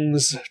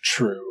rings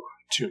true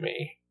to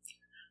me,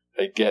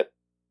 I get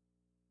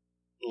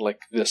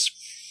like this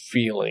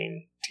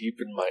feeling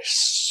deep in my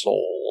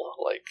soul,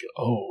 like,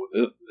 oh,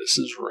 this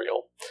is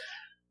real.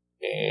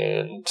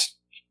 And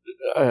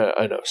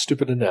I know,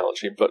 stupid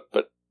analogy, but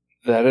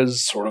that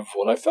is sort of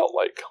what I felt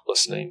like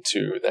listening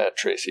to that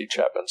Tracy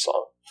Chapman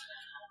song.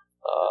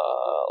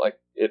 Like,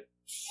 it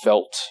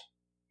felt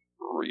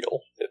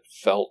real. It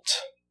felt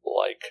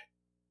like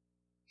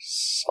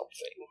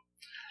something.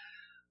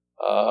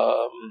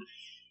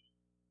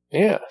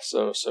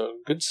 So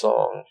good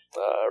song.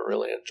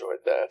 Really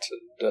enjoyed that.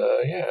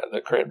 And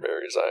the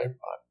Cranberries. I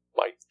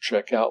might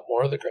check out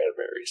more of the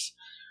Cranberries.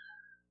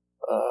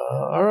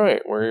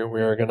 Alright,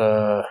 we are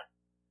gonna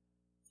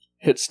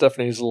hit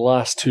Stephanie's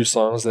last two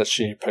songs that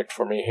she picked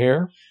for me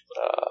here.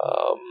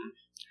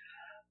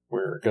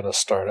 We're gonna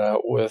start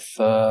out with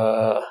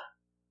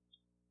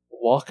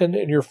Walkin'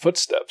 in Your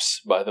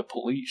Footsteps by The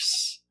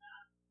Police.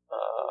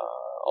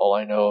 All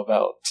I know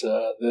about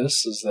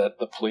this is that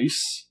The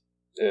Police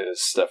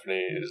is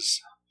Stephanie's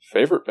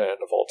favorite band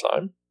of all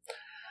time.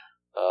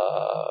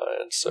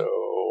 And so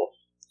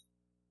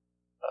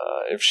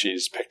if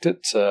she's picked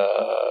it,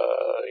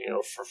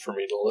 for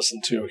me to listen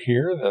to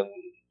here, then,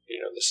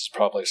 this is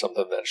probably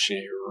something that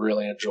she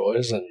really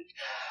enjoys, and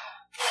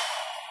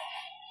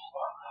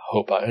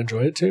hope I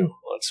enjoy it too.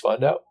 Let's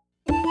find out.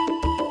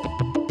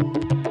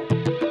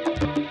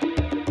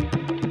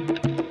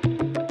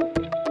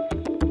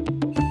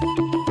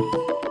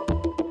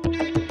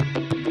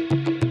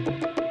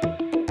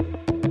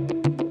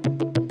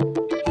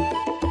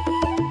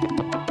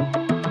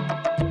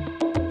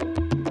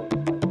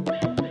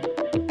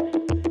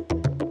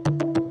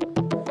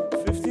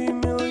 50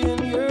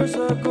 million years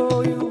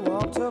ago, you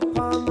walked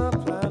upon the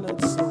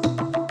planet sea.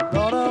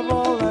 Thought of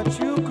all that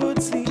you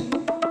could see,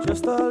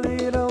 just a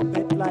little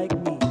bit like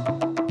me,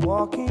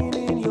 walking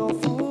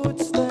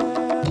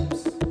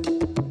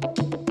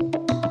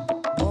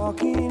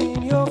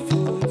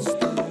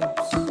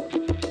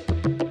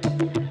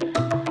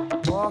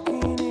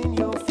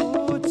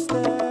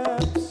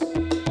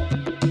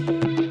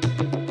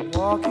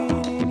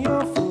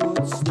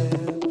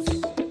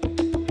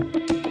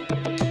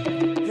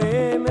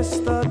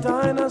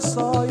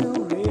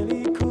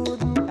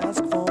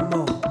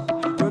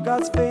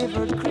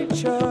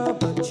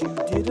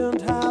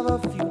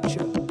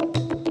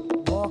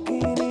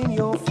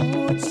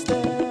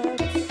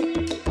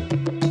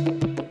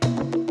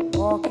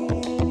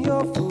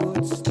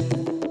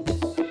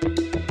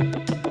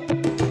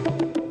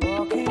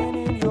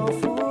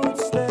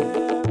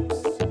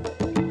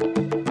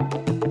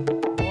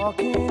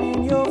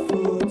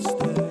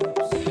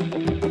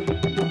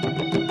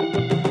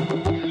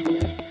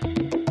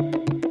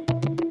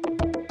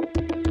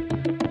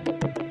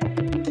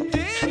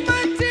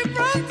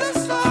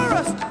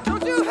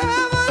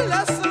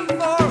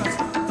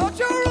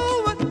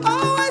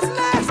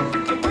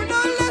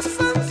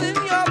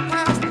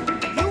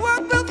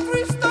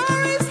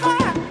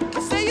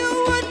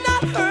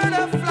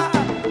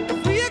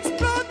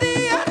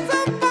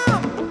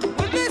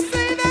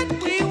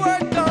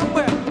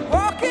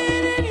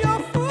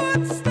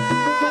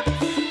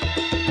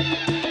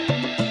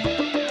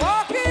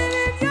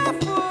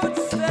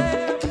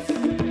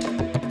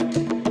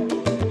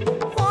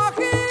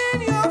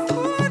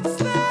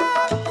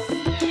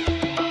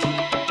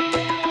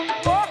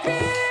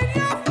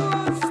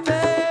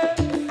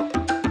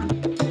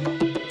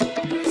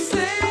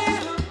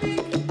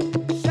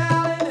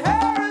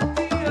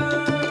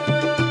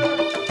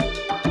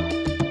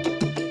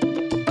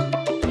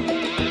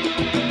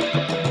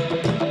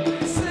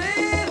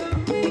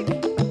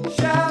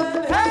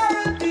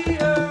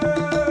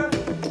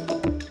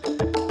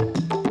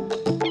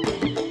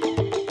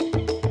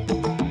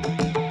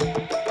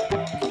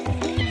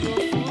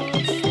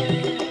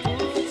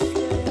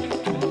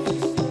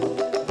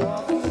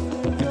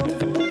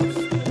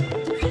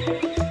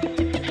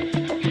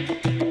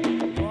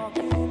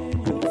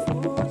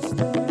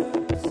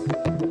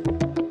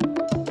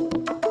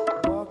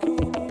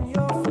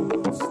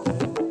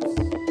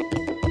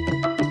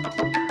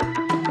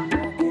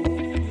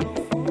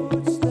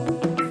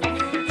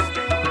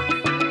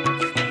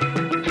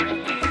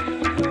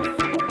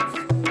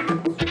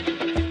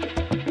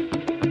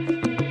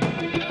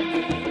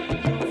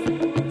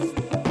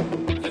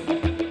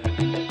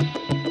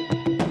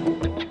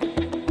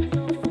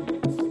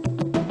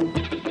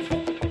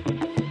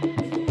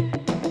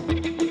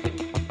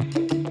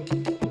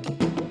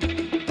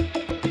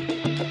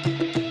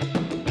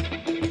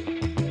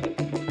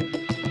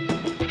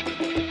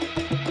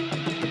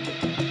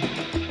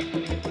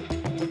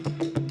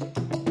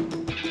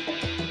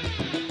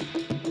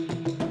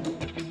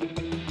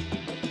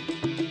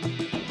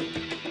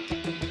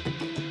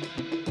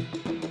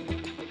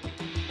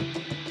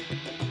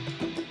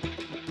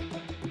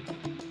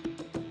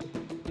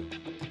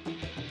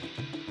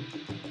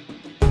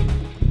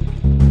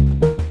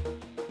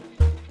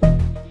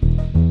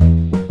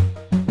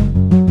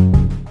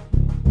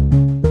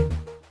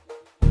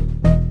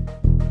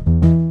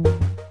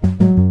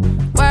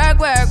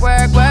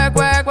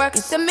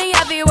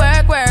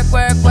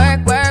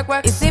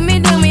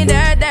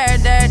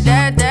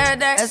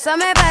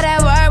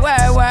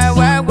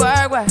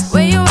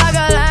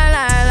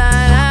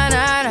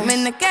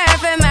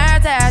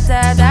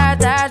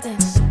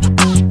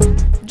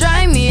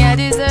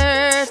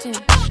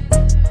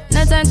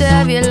to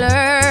have you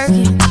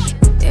lurking.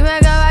 You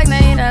make a like,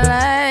 now you don't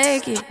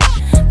like it.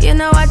 You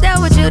know I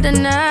dealt with you the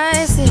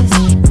nicest.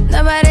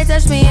 Nobody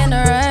touched me in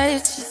the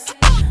righteous.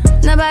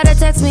 Nobody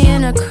text me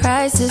in a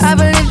crisis. I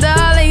believed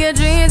all of your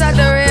dreams are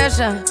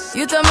duration.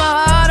 You took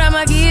my heart, all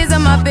my keys,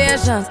 and my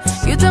patience.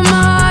 You took my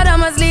heart, I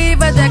must leave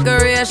for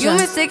decoration. You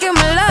mistaken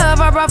my love,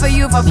 I brought for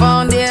you for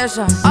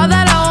foundation. All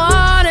that I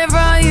wanted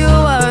from you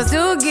was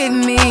to give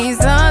me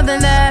something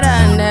that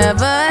I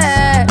never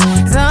had,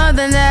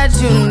 something that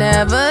you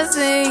never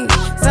seen,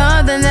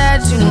 something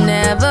that you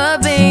never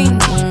been.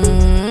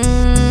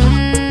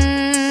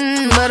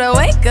 But I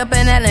wake up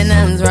and hell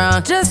nothing's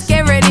wrong. Just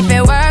get ready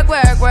for work,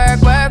 work,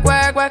 work, work,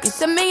 work, work. You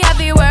see me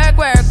happy work,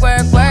 work,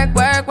 work, work,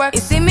 work, work. You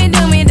see me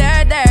do me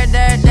dirt, dirt,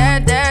 dirt,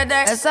 dirt, dirt,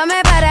 dirt. That's all me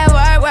about that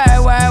work, work,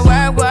 work,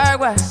 work,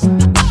 work, work.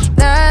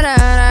 Da, da,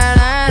 da,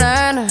 da,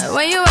 da, da.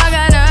 When you walk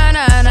out, da,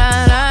 da, da,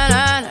 da,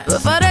 da, da.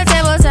 Before the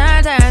table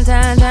turn, turn,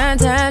 turn, turn,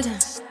 turn, turn.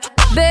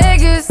 Beg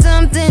you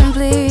something,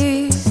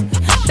 please.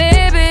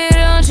 Baby,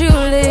 don't you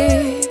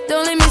leave.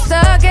 Don't leave me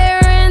stuck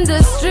here in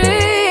the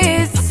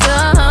streets.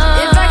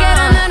 If I get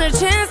another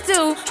chance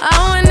to, I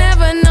would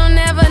never, no,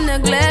 never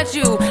neglect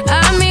you.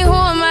 I mean, who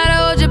am I to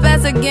hold your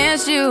best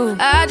against you?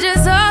 I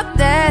just hope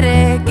that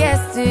it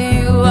gets to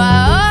you.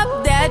 I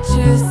hope that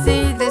you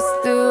see this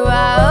through.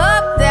 I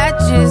hope that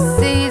you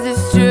see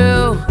this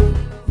true.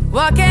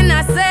 What can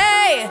I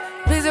say?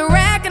 Please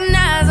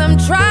recognize I'm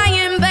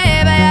trying,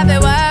 baby. I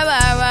feel work.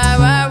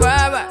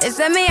 It's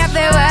me, I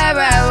feel work.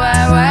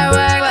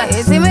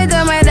 You see me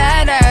do my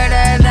da da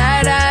da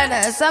da da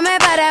da. So me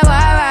about that work.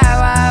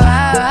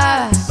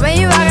 When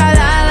you walk out,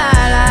 la la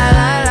la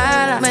la la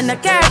la. When the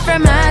cat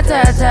from my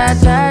ta ta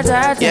ta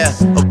ta. Yeah,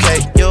 okay,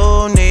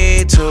 you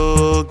need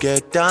to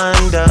get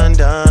done, done,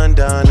 done,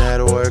 done.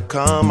 That work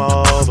come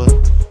over.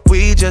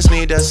 We just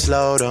need to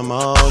slow the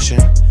motion.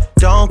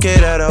 Don't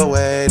get out of the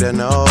way to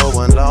no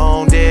one.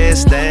 Long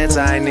distance,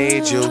 I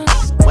need you.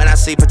 When I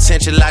see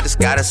potential, I just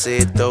gotta see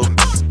it through.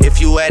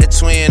 If you had a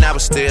twin, I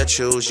would still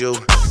choose you.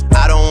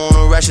 I don't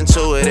wanna rush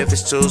into it if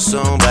it's too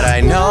soon, but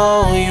I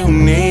know you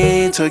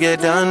need to get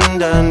done,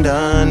 done,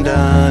 done,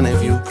 done.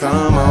 If you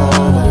come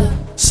over,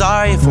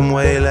 sorry if I'm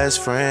way less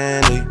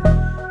friendly.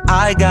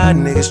 I got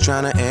niggas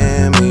tryna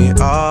end me,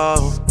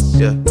 oh,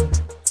 yeah.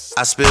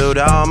 I spilled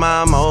all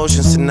my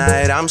emotions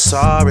tonight, I'm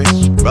sorry.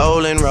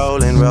 Rolling,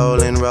 rolling,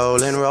 rolling,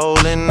 rolling,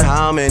 rolling.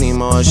 How many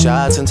more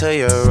shots until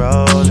you're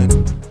rolling?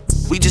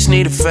 We just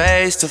need a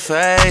face to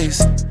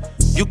face.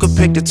 You could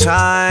pick the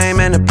time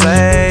and the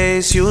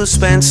place. You'll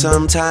spend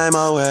some time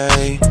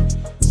away.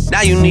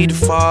 Now you need to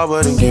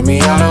forward and get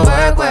me out of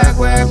work, work,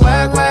 work,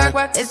 work, work,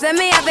 work. It's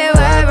me, I feel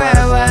work,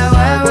 work, work,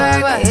 work,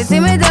 work, work. You see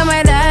me do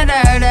my da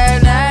da da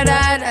da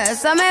da da.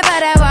 So me about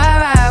that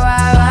work.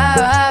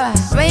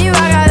 When you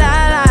walk out,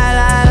 la la la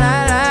la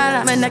la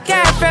la. When the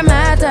cat from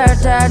my ta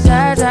ta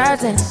ta ta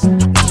ta.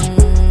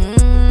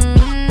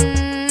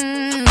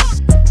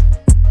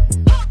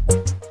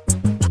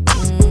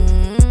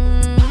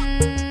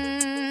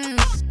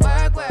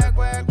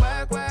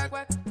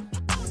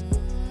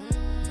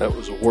 That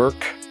was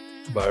Work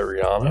by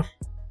Rihanna.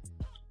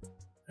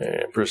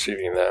 And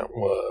preceding that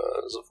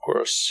was, of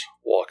course,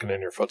 Walking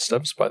in Your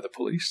Footsteps by The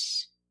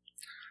Police.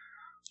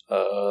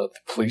 The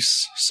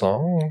Police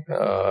song,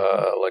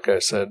 like I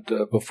said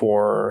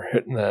before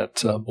hitting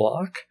that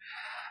block,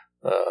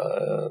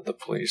 The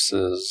Police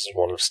is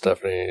one of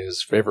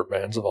Stephanie's favorite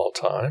bands of all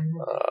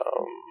time.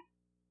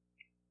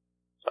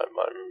 I'm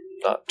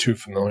not too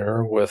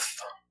familiar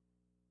with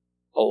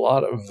a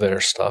lot of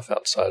their stuff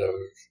outside of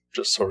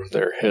just sort of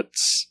their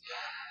hits.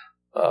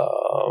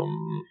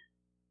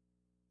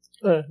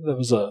 It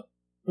was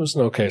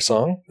an okay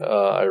song.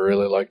 I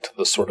really liked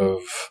the sort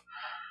of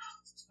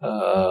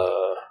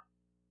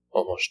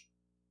almost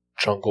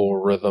jungle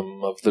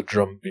rhythm of the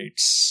drum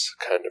beats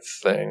kind of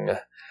thing.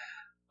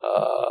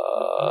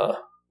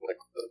 Like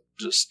the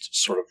just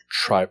sort of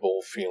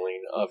tribal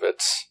feeling of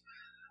it.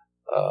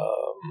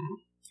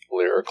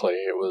 Lyrically,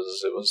 it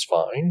was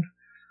fine.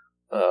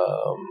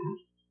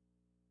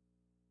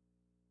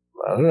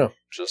 I don't know,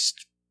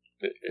 just,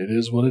 it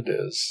is what it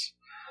is.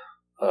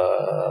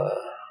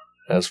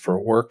 As for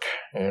Work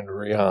and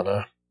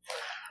Rihanna,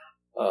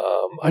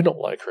 I don't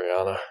like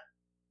Rihanna.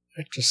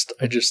 I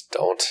just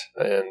don't,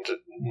 and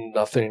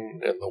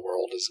nothing in the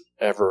world is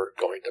ever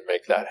going to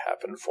make that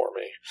happen for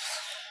me.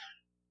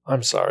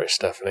 I'm sorry,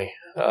 Stephanie.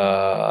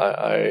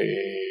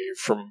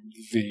 From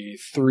the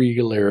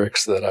 3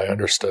 lyrics that I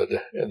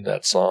understood in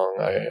that song,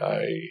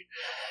 I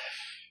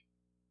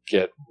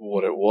get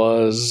what it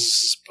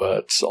was,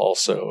 but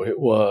also it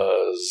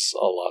was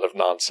a lot of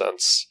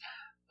nonsense.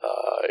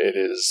 It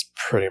is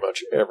pretty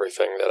much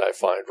everything that I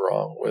find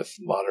wrong with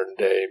modern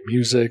day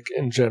music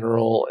in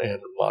general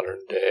and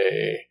modern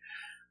day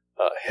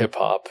hip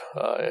hop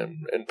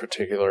in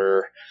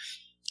particular.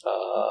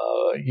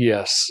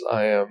 Yes,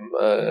 I am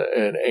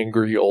an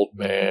angry old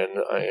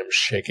man. I am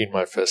shaking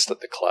my fist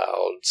at the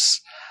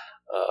clouds.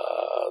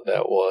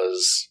 That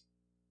was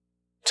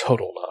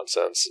total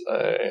nonsense.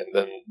 And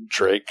then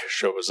Drake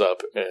shows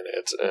up in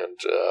it and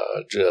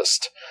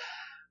just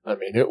I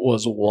mean, it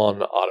was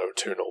one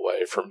auto-tune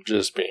away from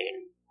just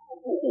being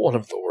one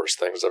of the worst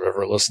things I've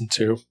ever listened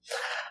to.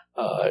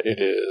 It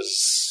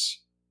is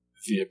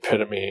the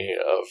epitome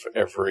of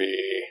every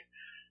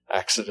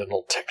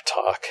accidental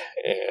TikTok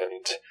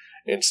and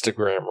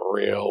Instagram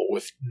reel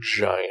with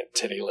giant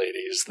titty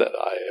ladies that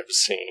I have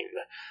seen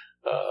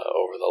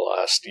over the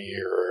last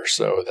year or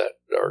so that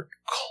are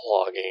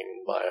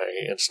clogging my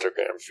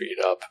Instagram feed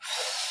up.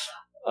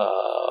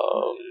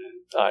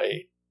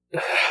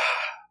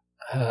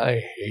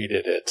 I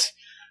hated it.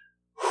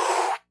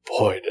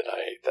 Boy, did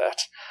I hate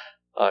that.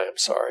 I am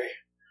sorry.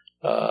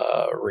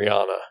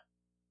 Rihanna,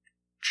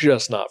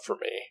 just not for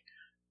me.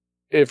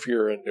 If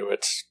you're into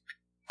it,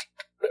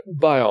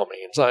 by all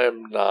means, I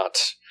am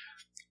not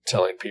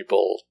telling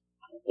people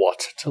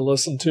what to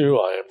listen to.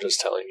 I am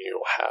just telling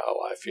you how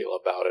I feel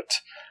about it,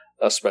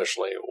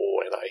 especially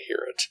when I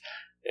hear it.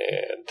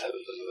 And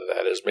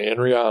that is me and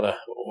Rihanna.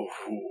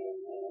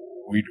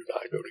 We do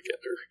not go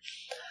together.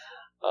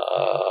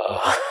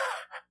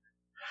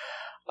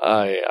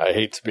 I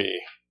hate to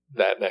be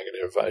that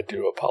negative. I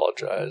do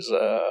apologize.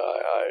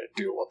 I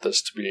do want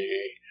this to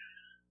be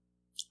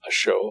a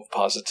show of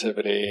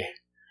positivity.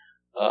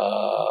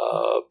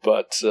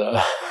 But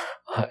I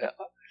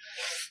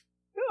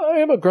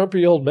am a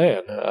grumpy old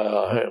man.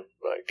 I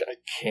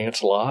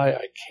can't lie.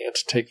 I can't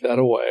take that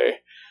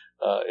away.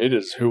 It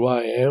is who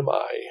I am.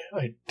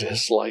 I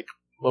dislike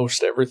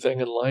most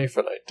everything in life,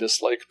 and I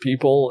dislike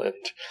people,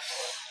 and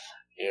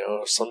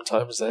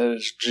sometimes that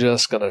is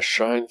just going to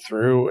shine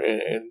through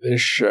in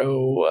this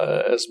show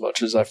as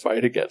much as I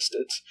fight against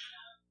it.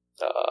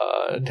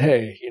 And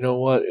hey, you know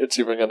what? It's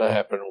even going to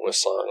happen with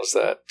songs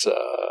that,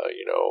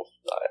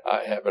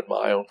 I have in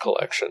my own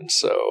collection,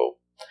 so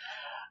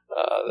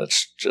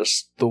that's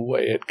just the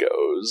way it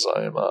goes.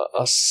 I am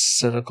a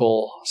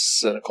cynical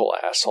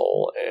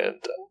asshole,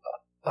 and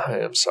I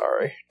am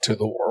sorry to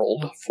the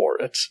world for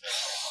it.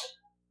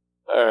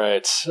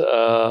 Alright,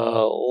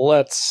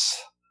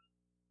 let's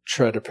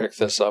try to pick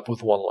this up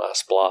with one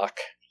last block.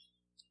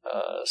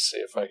 See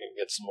if I can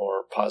get some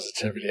more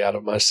positivity out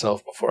of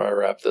myself before I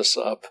wrap this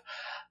up.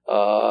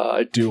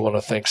 I do want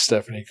to thank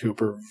Stephanie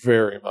Cooper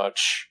very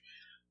much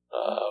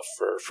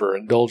for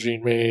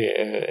indulging me,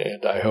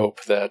 and I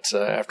hope that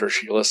after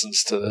she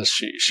listens to this,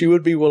 she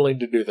would be willing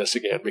to do this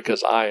again,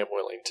 because I am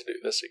willing to do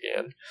this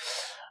again.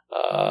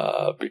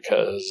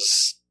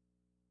 Because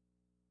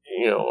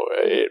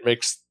it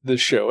makes the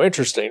show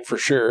interesting for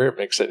sure. It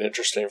makes it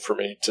interesting for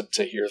me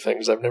to hear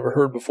things I've never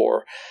heard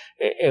before.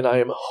 And I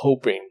am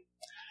hoping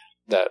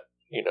that,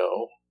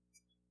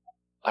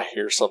 I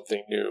hear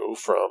something new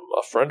from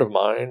a friend of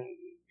mine,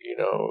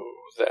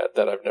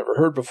 that I've never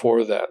heard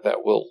before,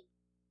 that will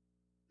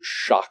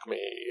shock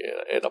me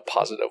in a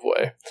positive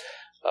way.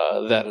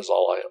 That is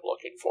all I am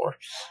looking for.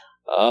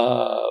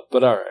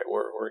 But alright,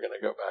 we're going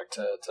to go back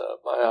to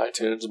my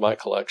iTunes, my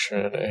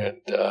collection,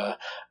 and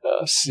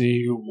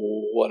see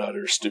what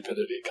other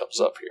stupidity comes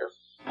up here.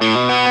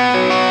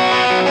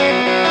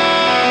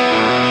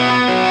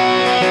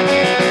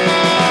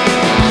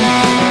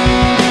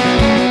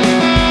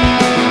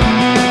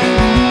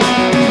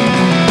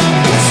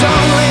 It's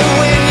only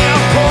when your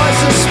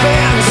poison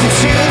spins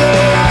into the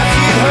life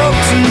you'd hope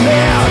to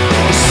live,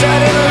 you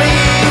suddenly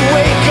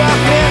wake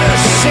up in a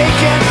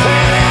shaken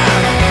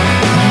planet.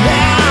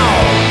 Now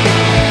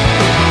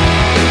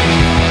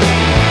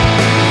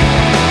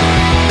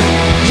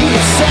you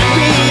set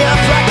me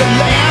up like a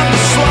lamb to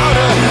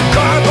slaughter,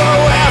 Garbo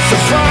as a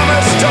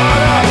farmer's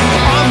daughter.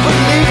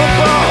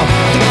 Unbelievable,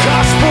 the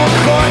gospel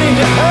according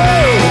to who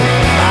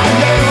I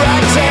lay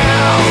right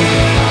down.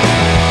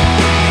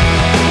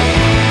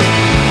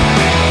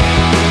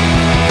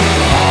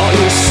 All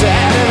you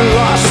sad and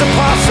lost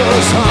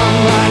apostles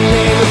hung my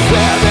name with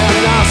their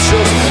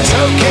nostrils,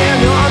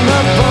 choking on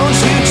the bones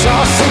you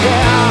tossing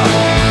down.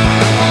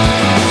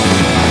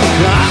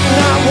 I'm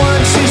not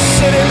one to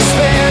sit and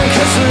spin,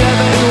 'cause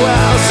living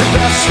well's the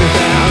best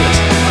revenge.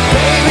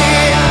 Baby,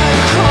 I'm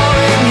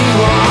calling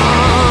you on.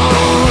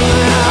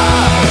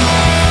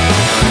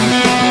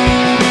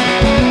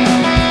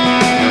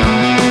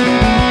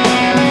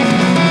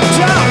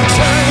 Don't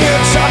turn your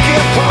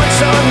talking points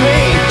on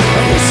me.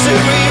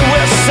 History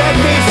will set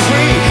me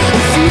free. The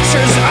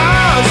future's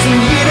ours,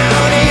 and you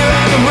don't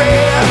even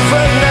read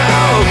for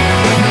now.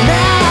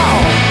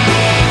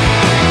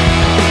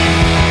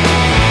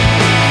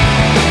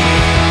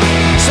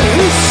 So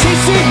who's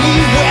chasing you?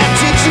 Where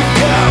did you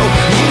go?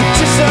 You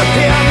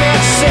disappear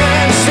mid sin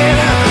and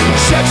sinner.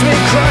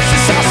 Judgment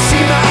crushes, I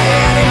see my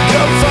hand and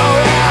go for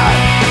it.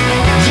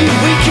 You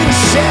weaken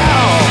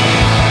shell.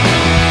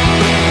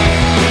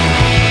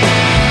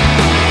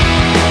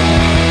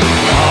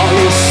 All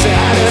you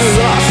sad and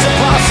lost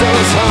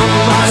apostles hung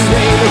my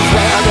name and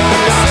flare their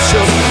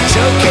nostrils,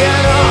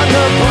 choking on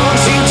the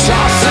bones you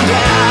tossing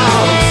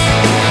down.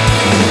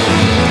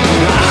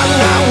 I'm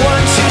not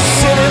one to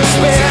sit and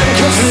spin,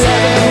 'cause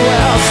living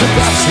well's the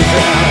best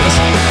revenge.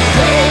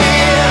 Baby,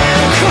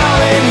 I'm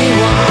calling you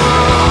on.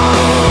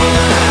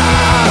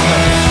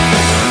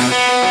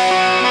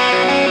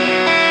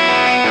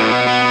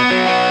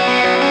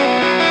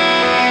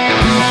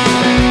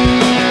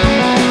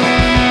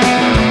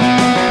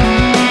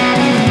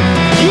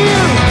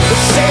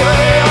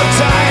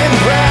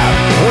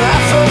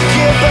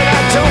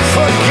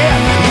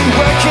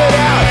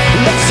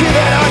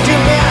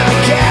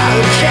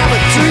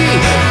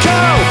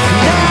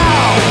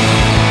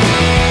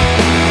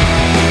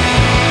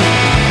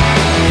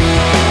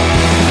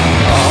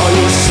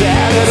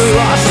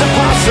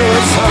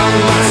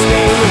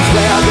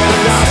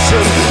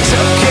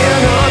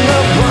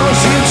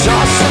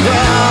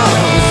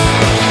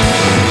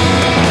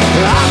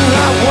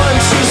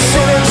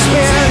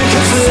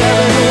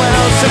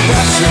 the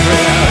best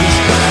revenge.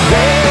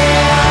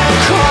 They're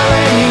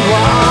calling you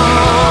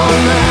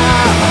on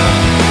now.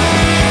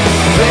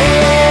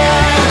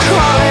 They're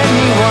calling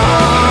you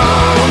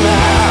on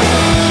now.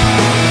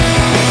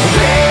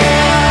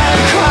 They're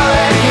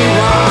calling you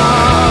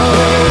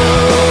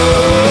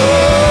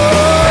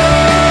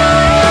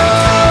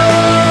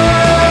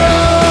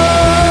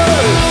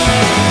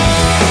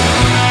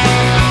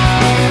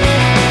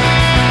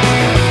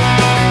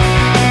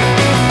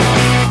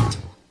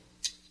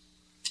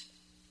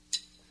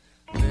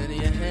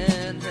Many a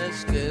hand has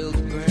scaled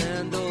the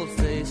grand old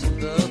face of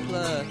the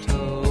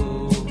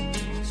plateau.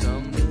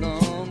 Some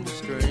belong to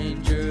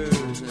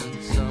strangers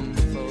and some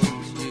to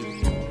folks you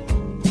know.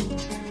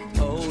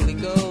 Holy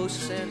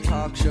ghosts and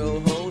talk show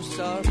hosts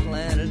are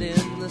planted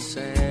in the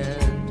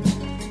sand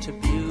to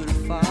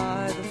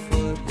beautify the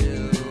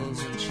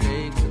foothills and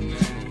shake the many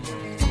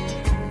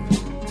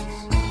hands.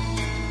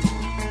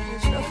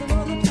 There's nothing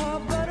on the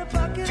top but a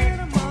bucket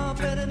and a mop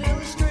and an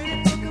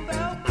illustrated book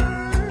about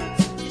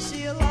birds. You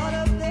see a lot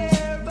up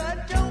there,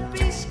 but don't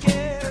be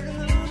scared.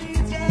 Who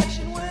needs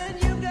action when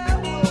you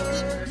got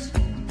words?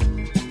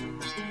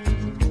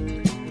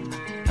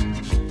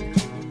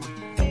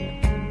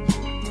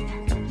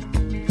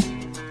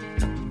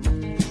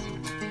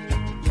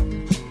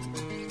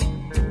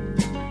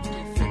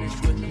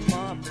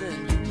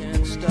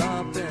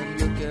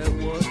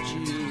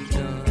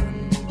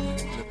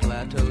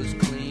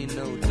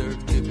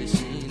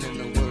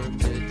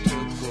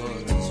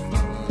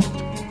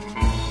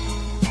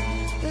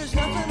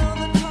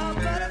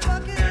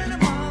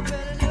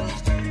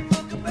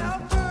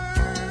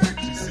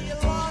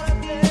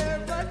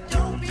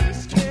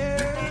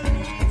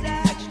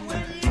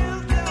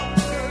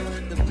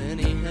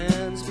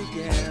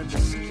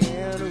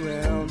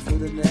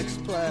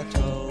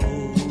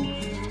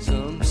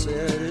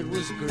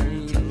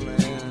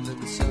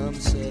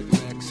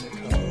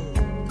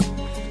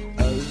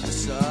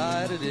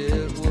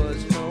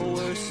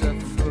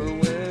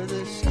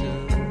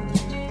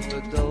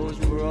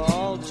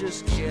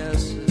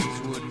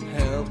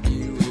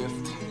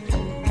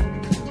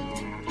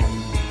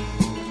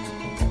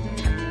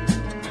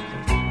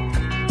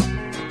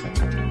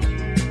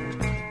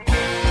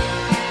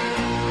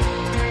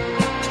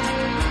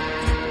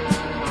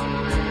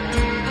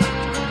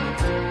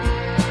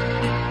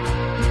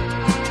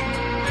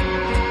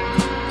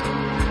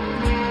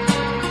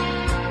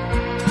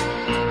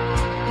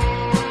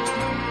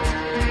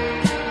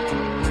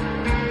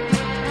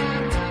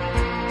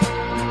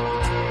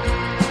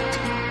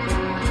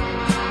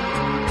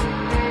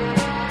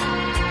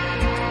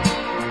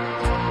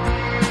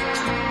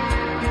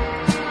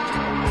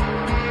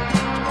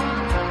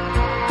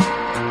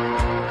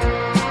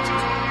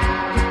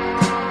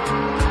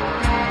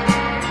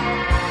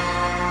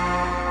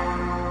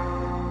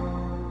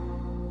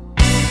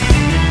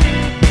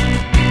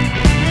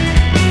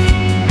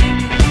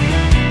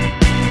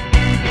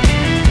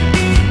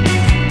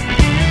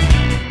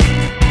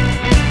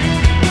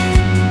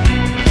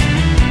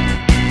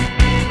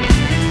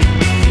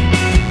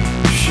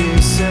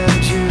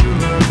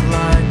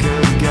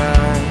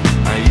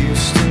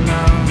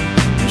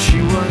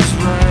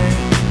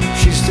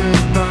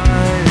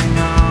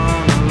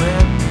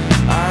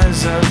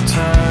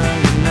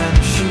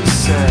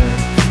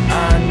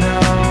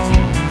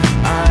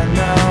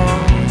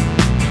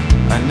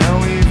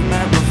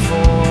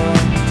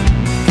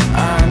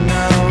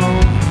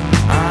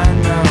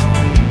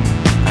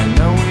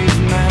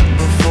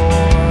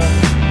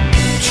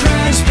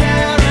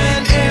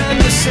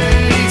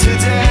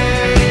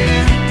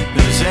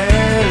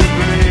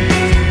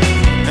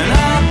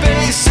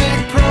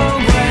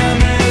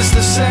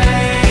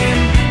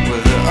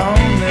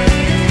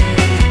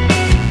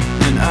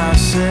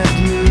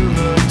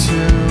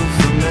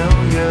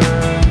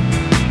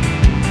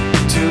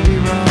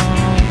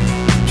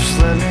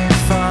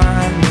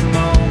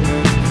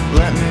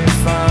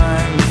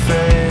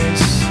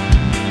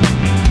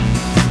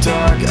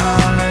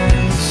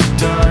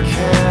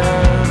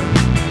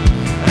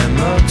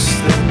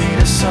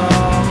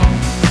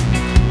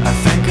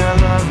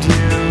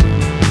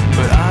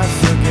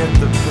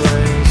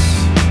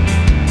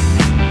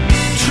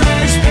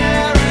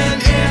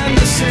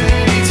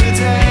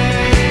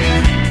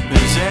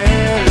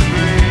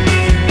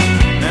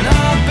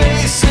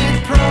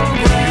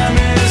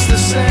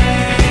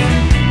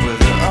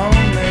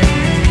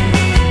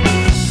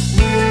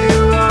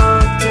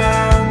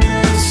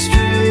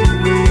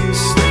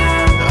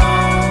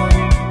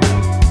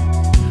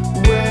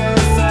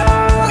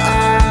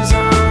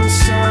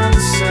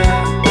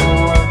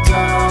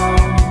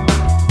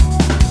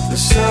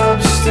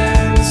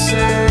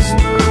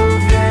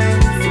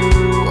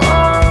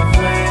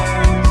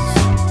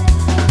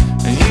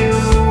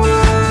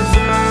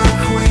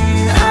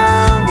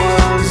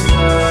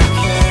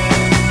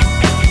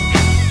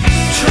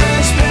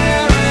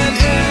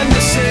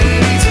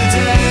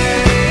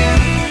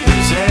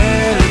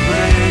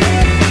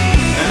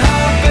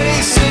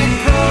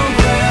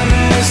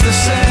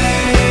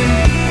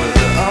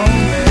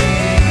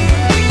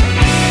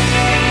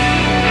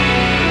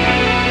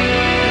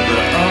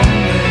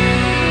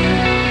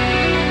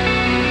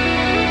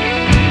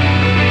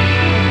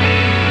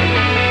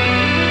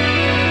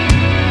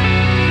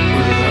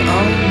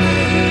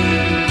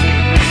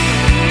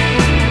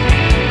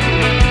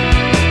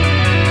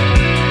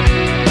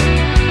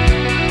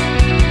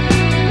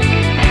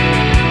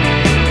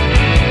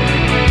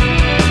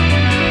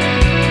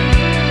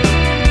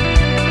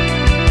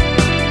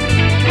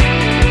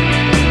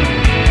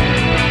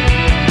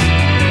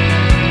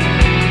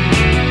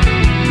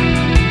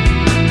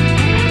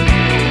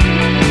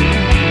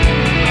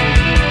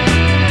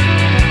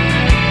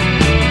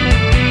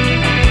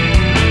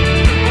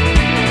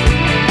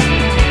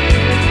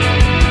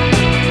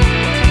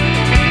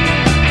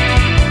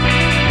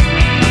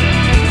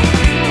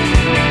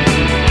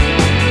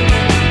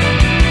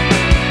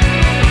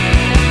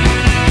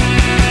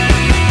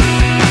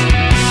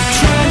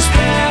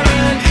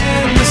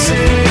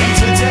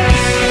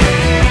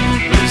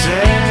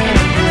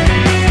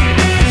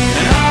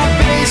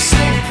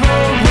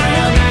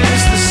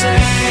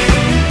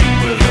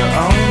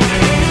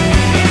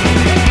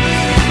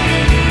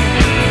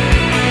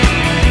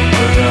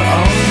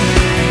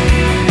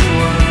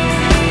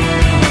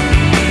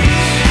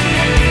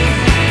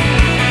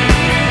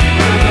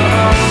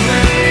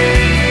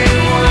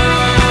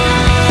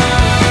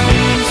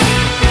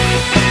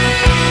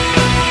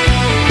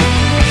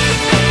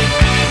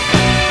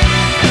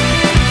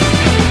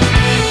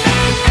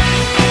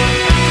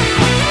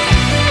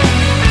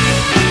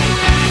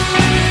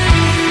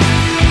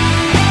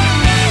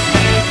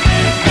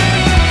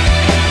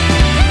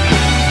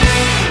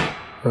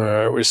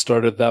 we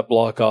started that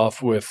block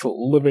off with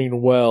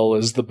Living Well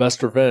is the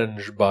Best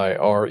Revenge by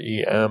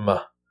R.E.M.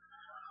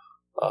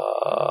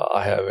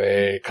 I have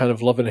a kind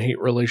of love and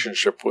hate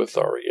relationship with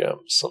R.E.M.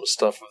 Some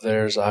stuff of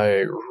theirs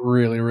I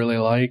really, really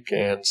like,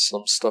 and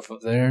some stuff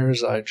of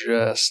theirs I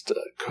just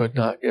could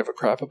not give a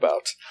crap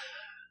about.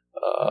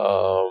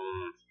 I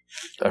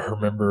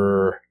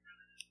remember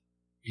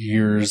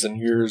years and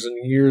years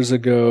and years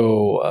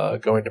ago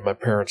going to my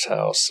parents'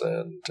 house,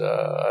 and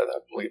I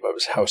believe I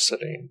was house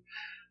sitting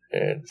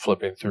and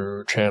flipping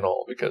through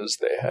channel because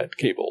they had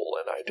cable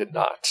and I did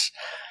not.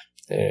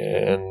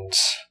 And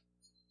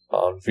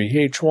on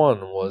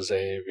VH1 was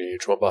a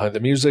VH1 Behind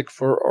the Music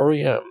for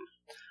R.E.M.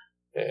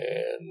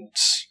 And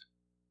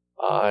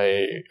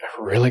I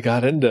really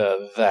got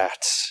into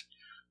that.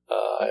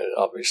 I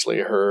obviously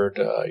heard,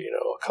 a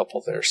couple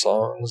of their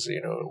songs,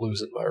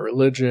 Losing My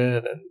Religion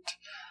and,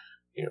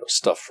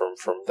 stuff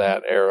from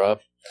that era.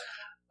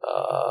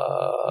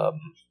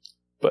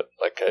 But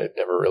I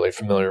never really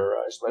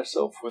familiarized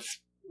myself with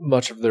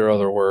much of their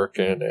other work,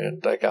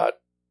 and I got,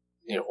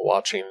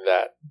 watching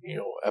that,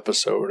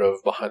 episode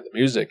of Behind the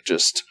Music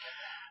just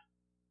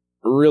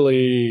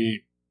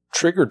really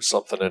triggered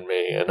something in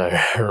me, and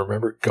I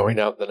remember going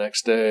out the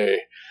next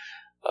day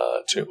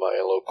to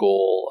my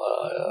local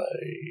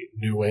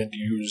new and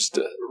used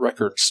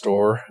record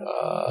store,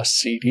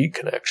 CD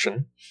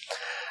Connection,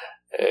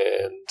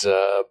 and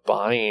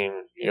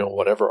buying,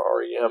 whatever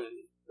R.E.M.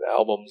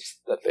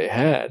 albums that they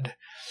had,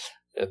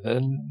 and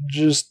then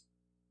just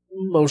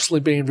mostly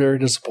being very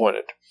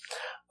disappointed.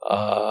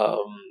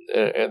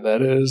 And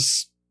that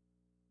is,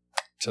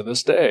 to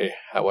this day,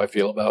 how I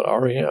feel about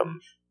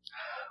R.E.M.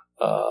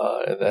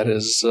 And that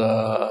is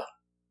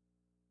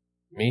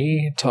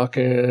me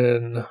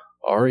talking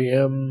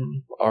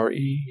R.E.M.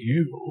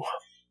 R.E.U.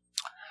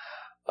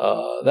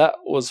 That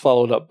was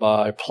followed up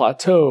by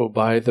Plateau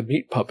by the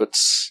Meat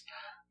Puppets,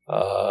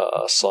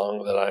 a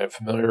song that I am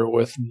familiar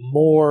with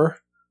more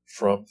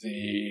from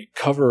the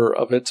cover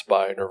of it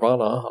by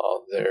Nirvana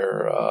on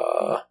their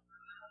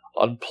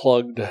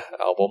Unplugged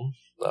album,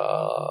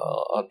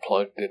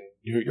 Unplugged in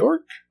New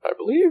York, I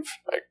believe.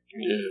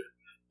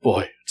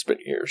 Boy, it's been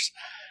years.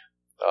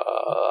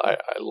 I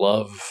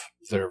love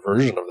their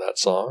version of that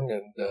song,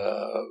 and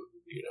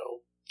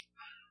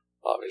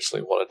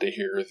obviously wanted to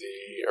hear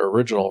the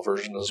original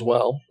version as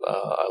well.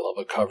 I love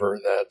a cover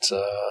that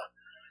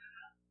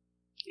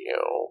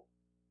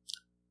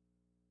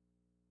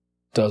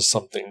does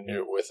something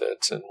new with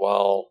it, and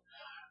while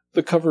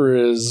the cover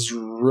is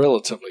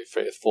relatively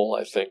faithful,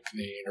 I think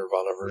the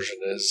Nirvana version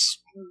is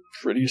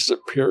pretty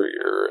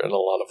superior in a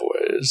lot of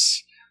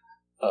ways.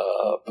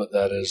 But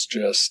that is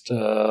just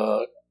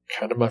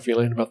kind of my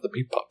feeling about the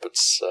Meat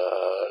Puppets.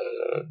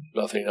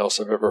 Nothing else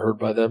I've ever heard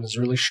by them has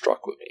really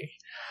struck with me.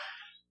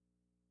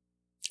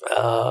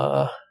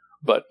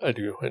 But I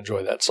do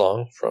enjoy that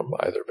song from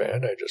either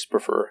band. I just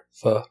prefer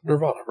the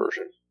Nirvana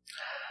version.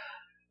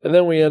 And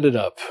then we ended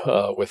up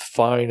with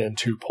Fine and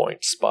 2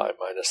 Points by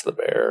Minus the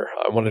Bear.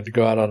 I wanted to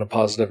go out on a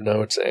positive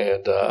note,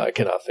 and I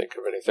cannot think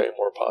of anything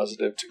more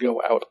positive to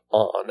go out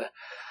on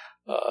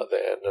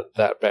than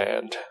that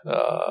band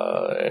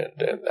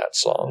and that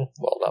song.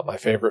 Well, not my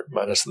favorite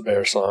Minus the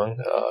Bear song.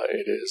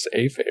 It is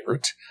a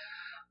favorite.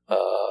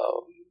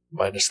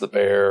 Minus the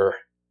Bear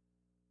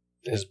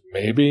is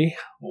maybe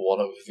one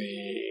of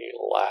the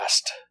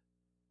last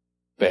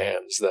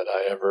bands that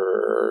I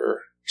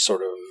ever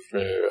sort of,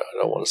 I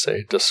don't want to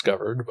say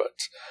discovered, but,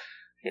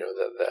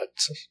 that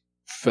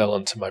fell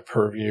into my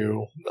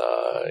purview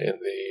in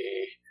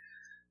the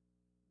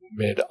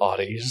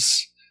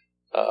mid-aughties.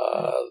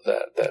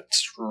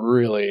 That's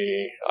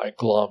really I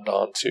glommed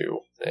onto,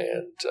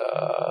 and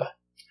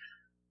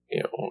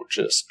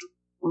just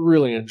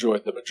really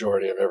enjoyed the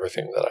majority of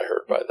everything that I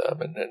heard by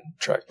them, and then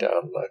tracked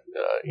down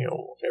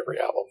every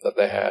album that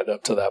they had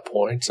up to that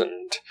point,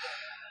 and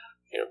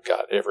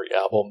got every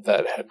album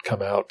that had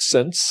come out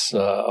since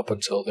up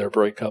until their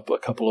breakup a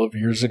couple of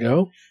years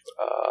ago.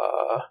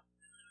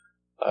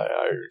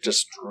 I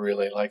just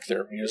really like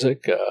their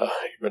music,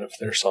 even if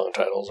their song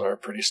titles are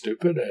pretty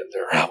stupid, and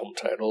their album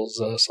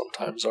titles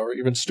sometimes are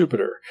even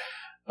stupider.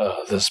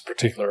 This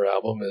particular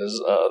album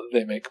is,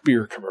 they make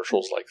beer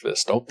commercials like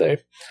this, don't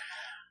they?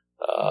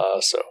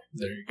 So,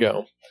 there you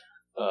go.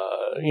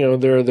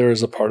 There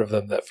is a part of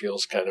them that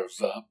feels kind of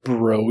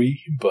bro-y,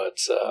 but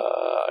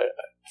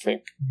I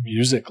think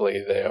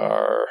musically they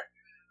are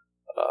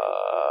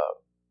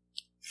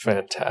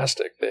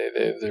fantastic.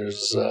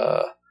 There's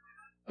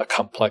a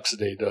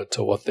complexity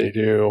to what they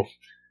do,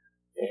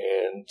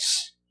 and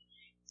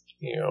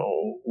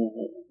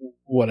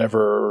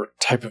whatever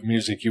type of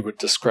music you would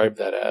describe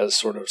that as,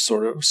 sort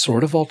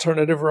of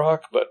alternative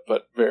rock,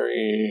 but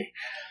very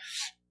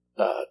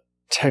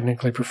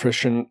technically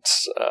proficient.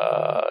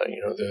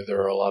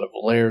 There are a lot of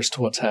layers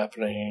to what's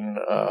happening.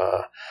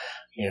 I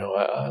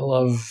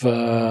love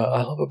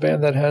a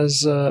band that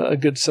has a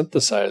good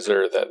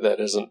synthesizer that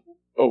isn't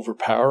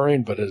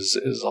overpowering, but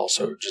is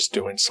also just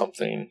doing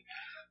something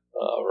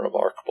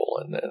remarkable,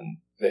 and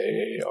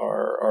they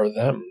are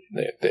them.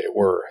 They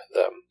were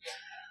them.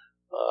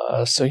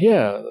 So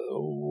yeah,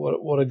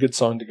 what a good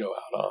song to go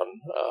out on.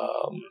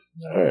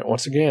 All right,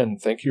 once again,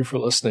 thank you for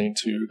listening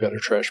to Gutter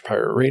Trash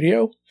Pirate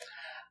Radio.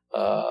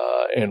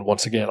 And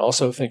once again,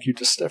 also thank you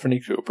to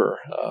Stephanie Cooper,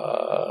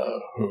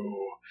 who,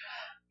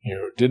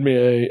 did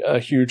me a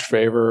huge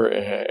favor,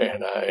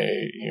 and I,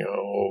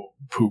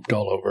 pooped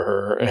all over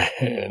her,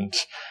 and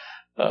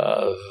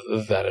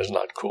that is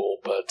not cool,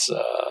 but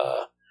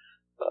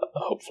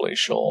hopefully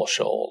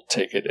she'll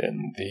take it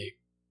in the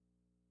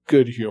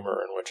good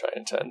humor in which I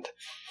intend.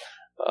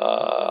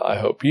 I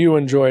hope you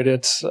enjoyed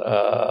it.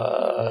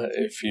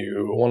 If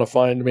you want to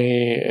find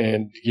me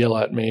and yell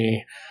at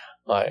me,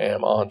 I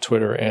am on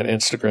Twitter and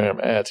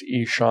Instagram at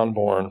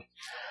eSeanborn.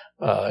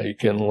 You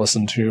can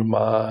listen to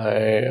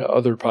my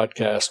other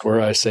podcast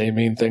where I say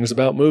mean things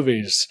about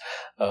movies,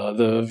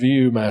 The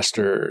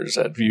Viewmasters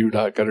at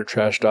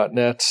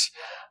view.guttertrash.net.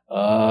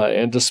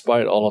 And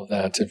despite all of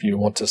that, if you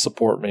want to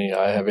support me,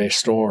 I have a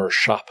store,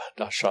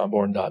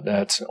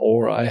 shop.seanborn.net,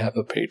 or I have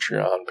a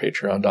Patreon,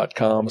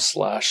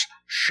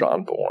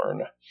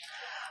 patreon.com/Seanborn.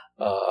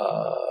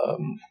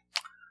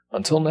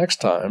 Until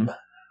next time,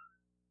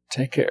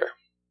 take care.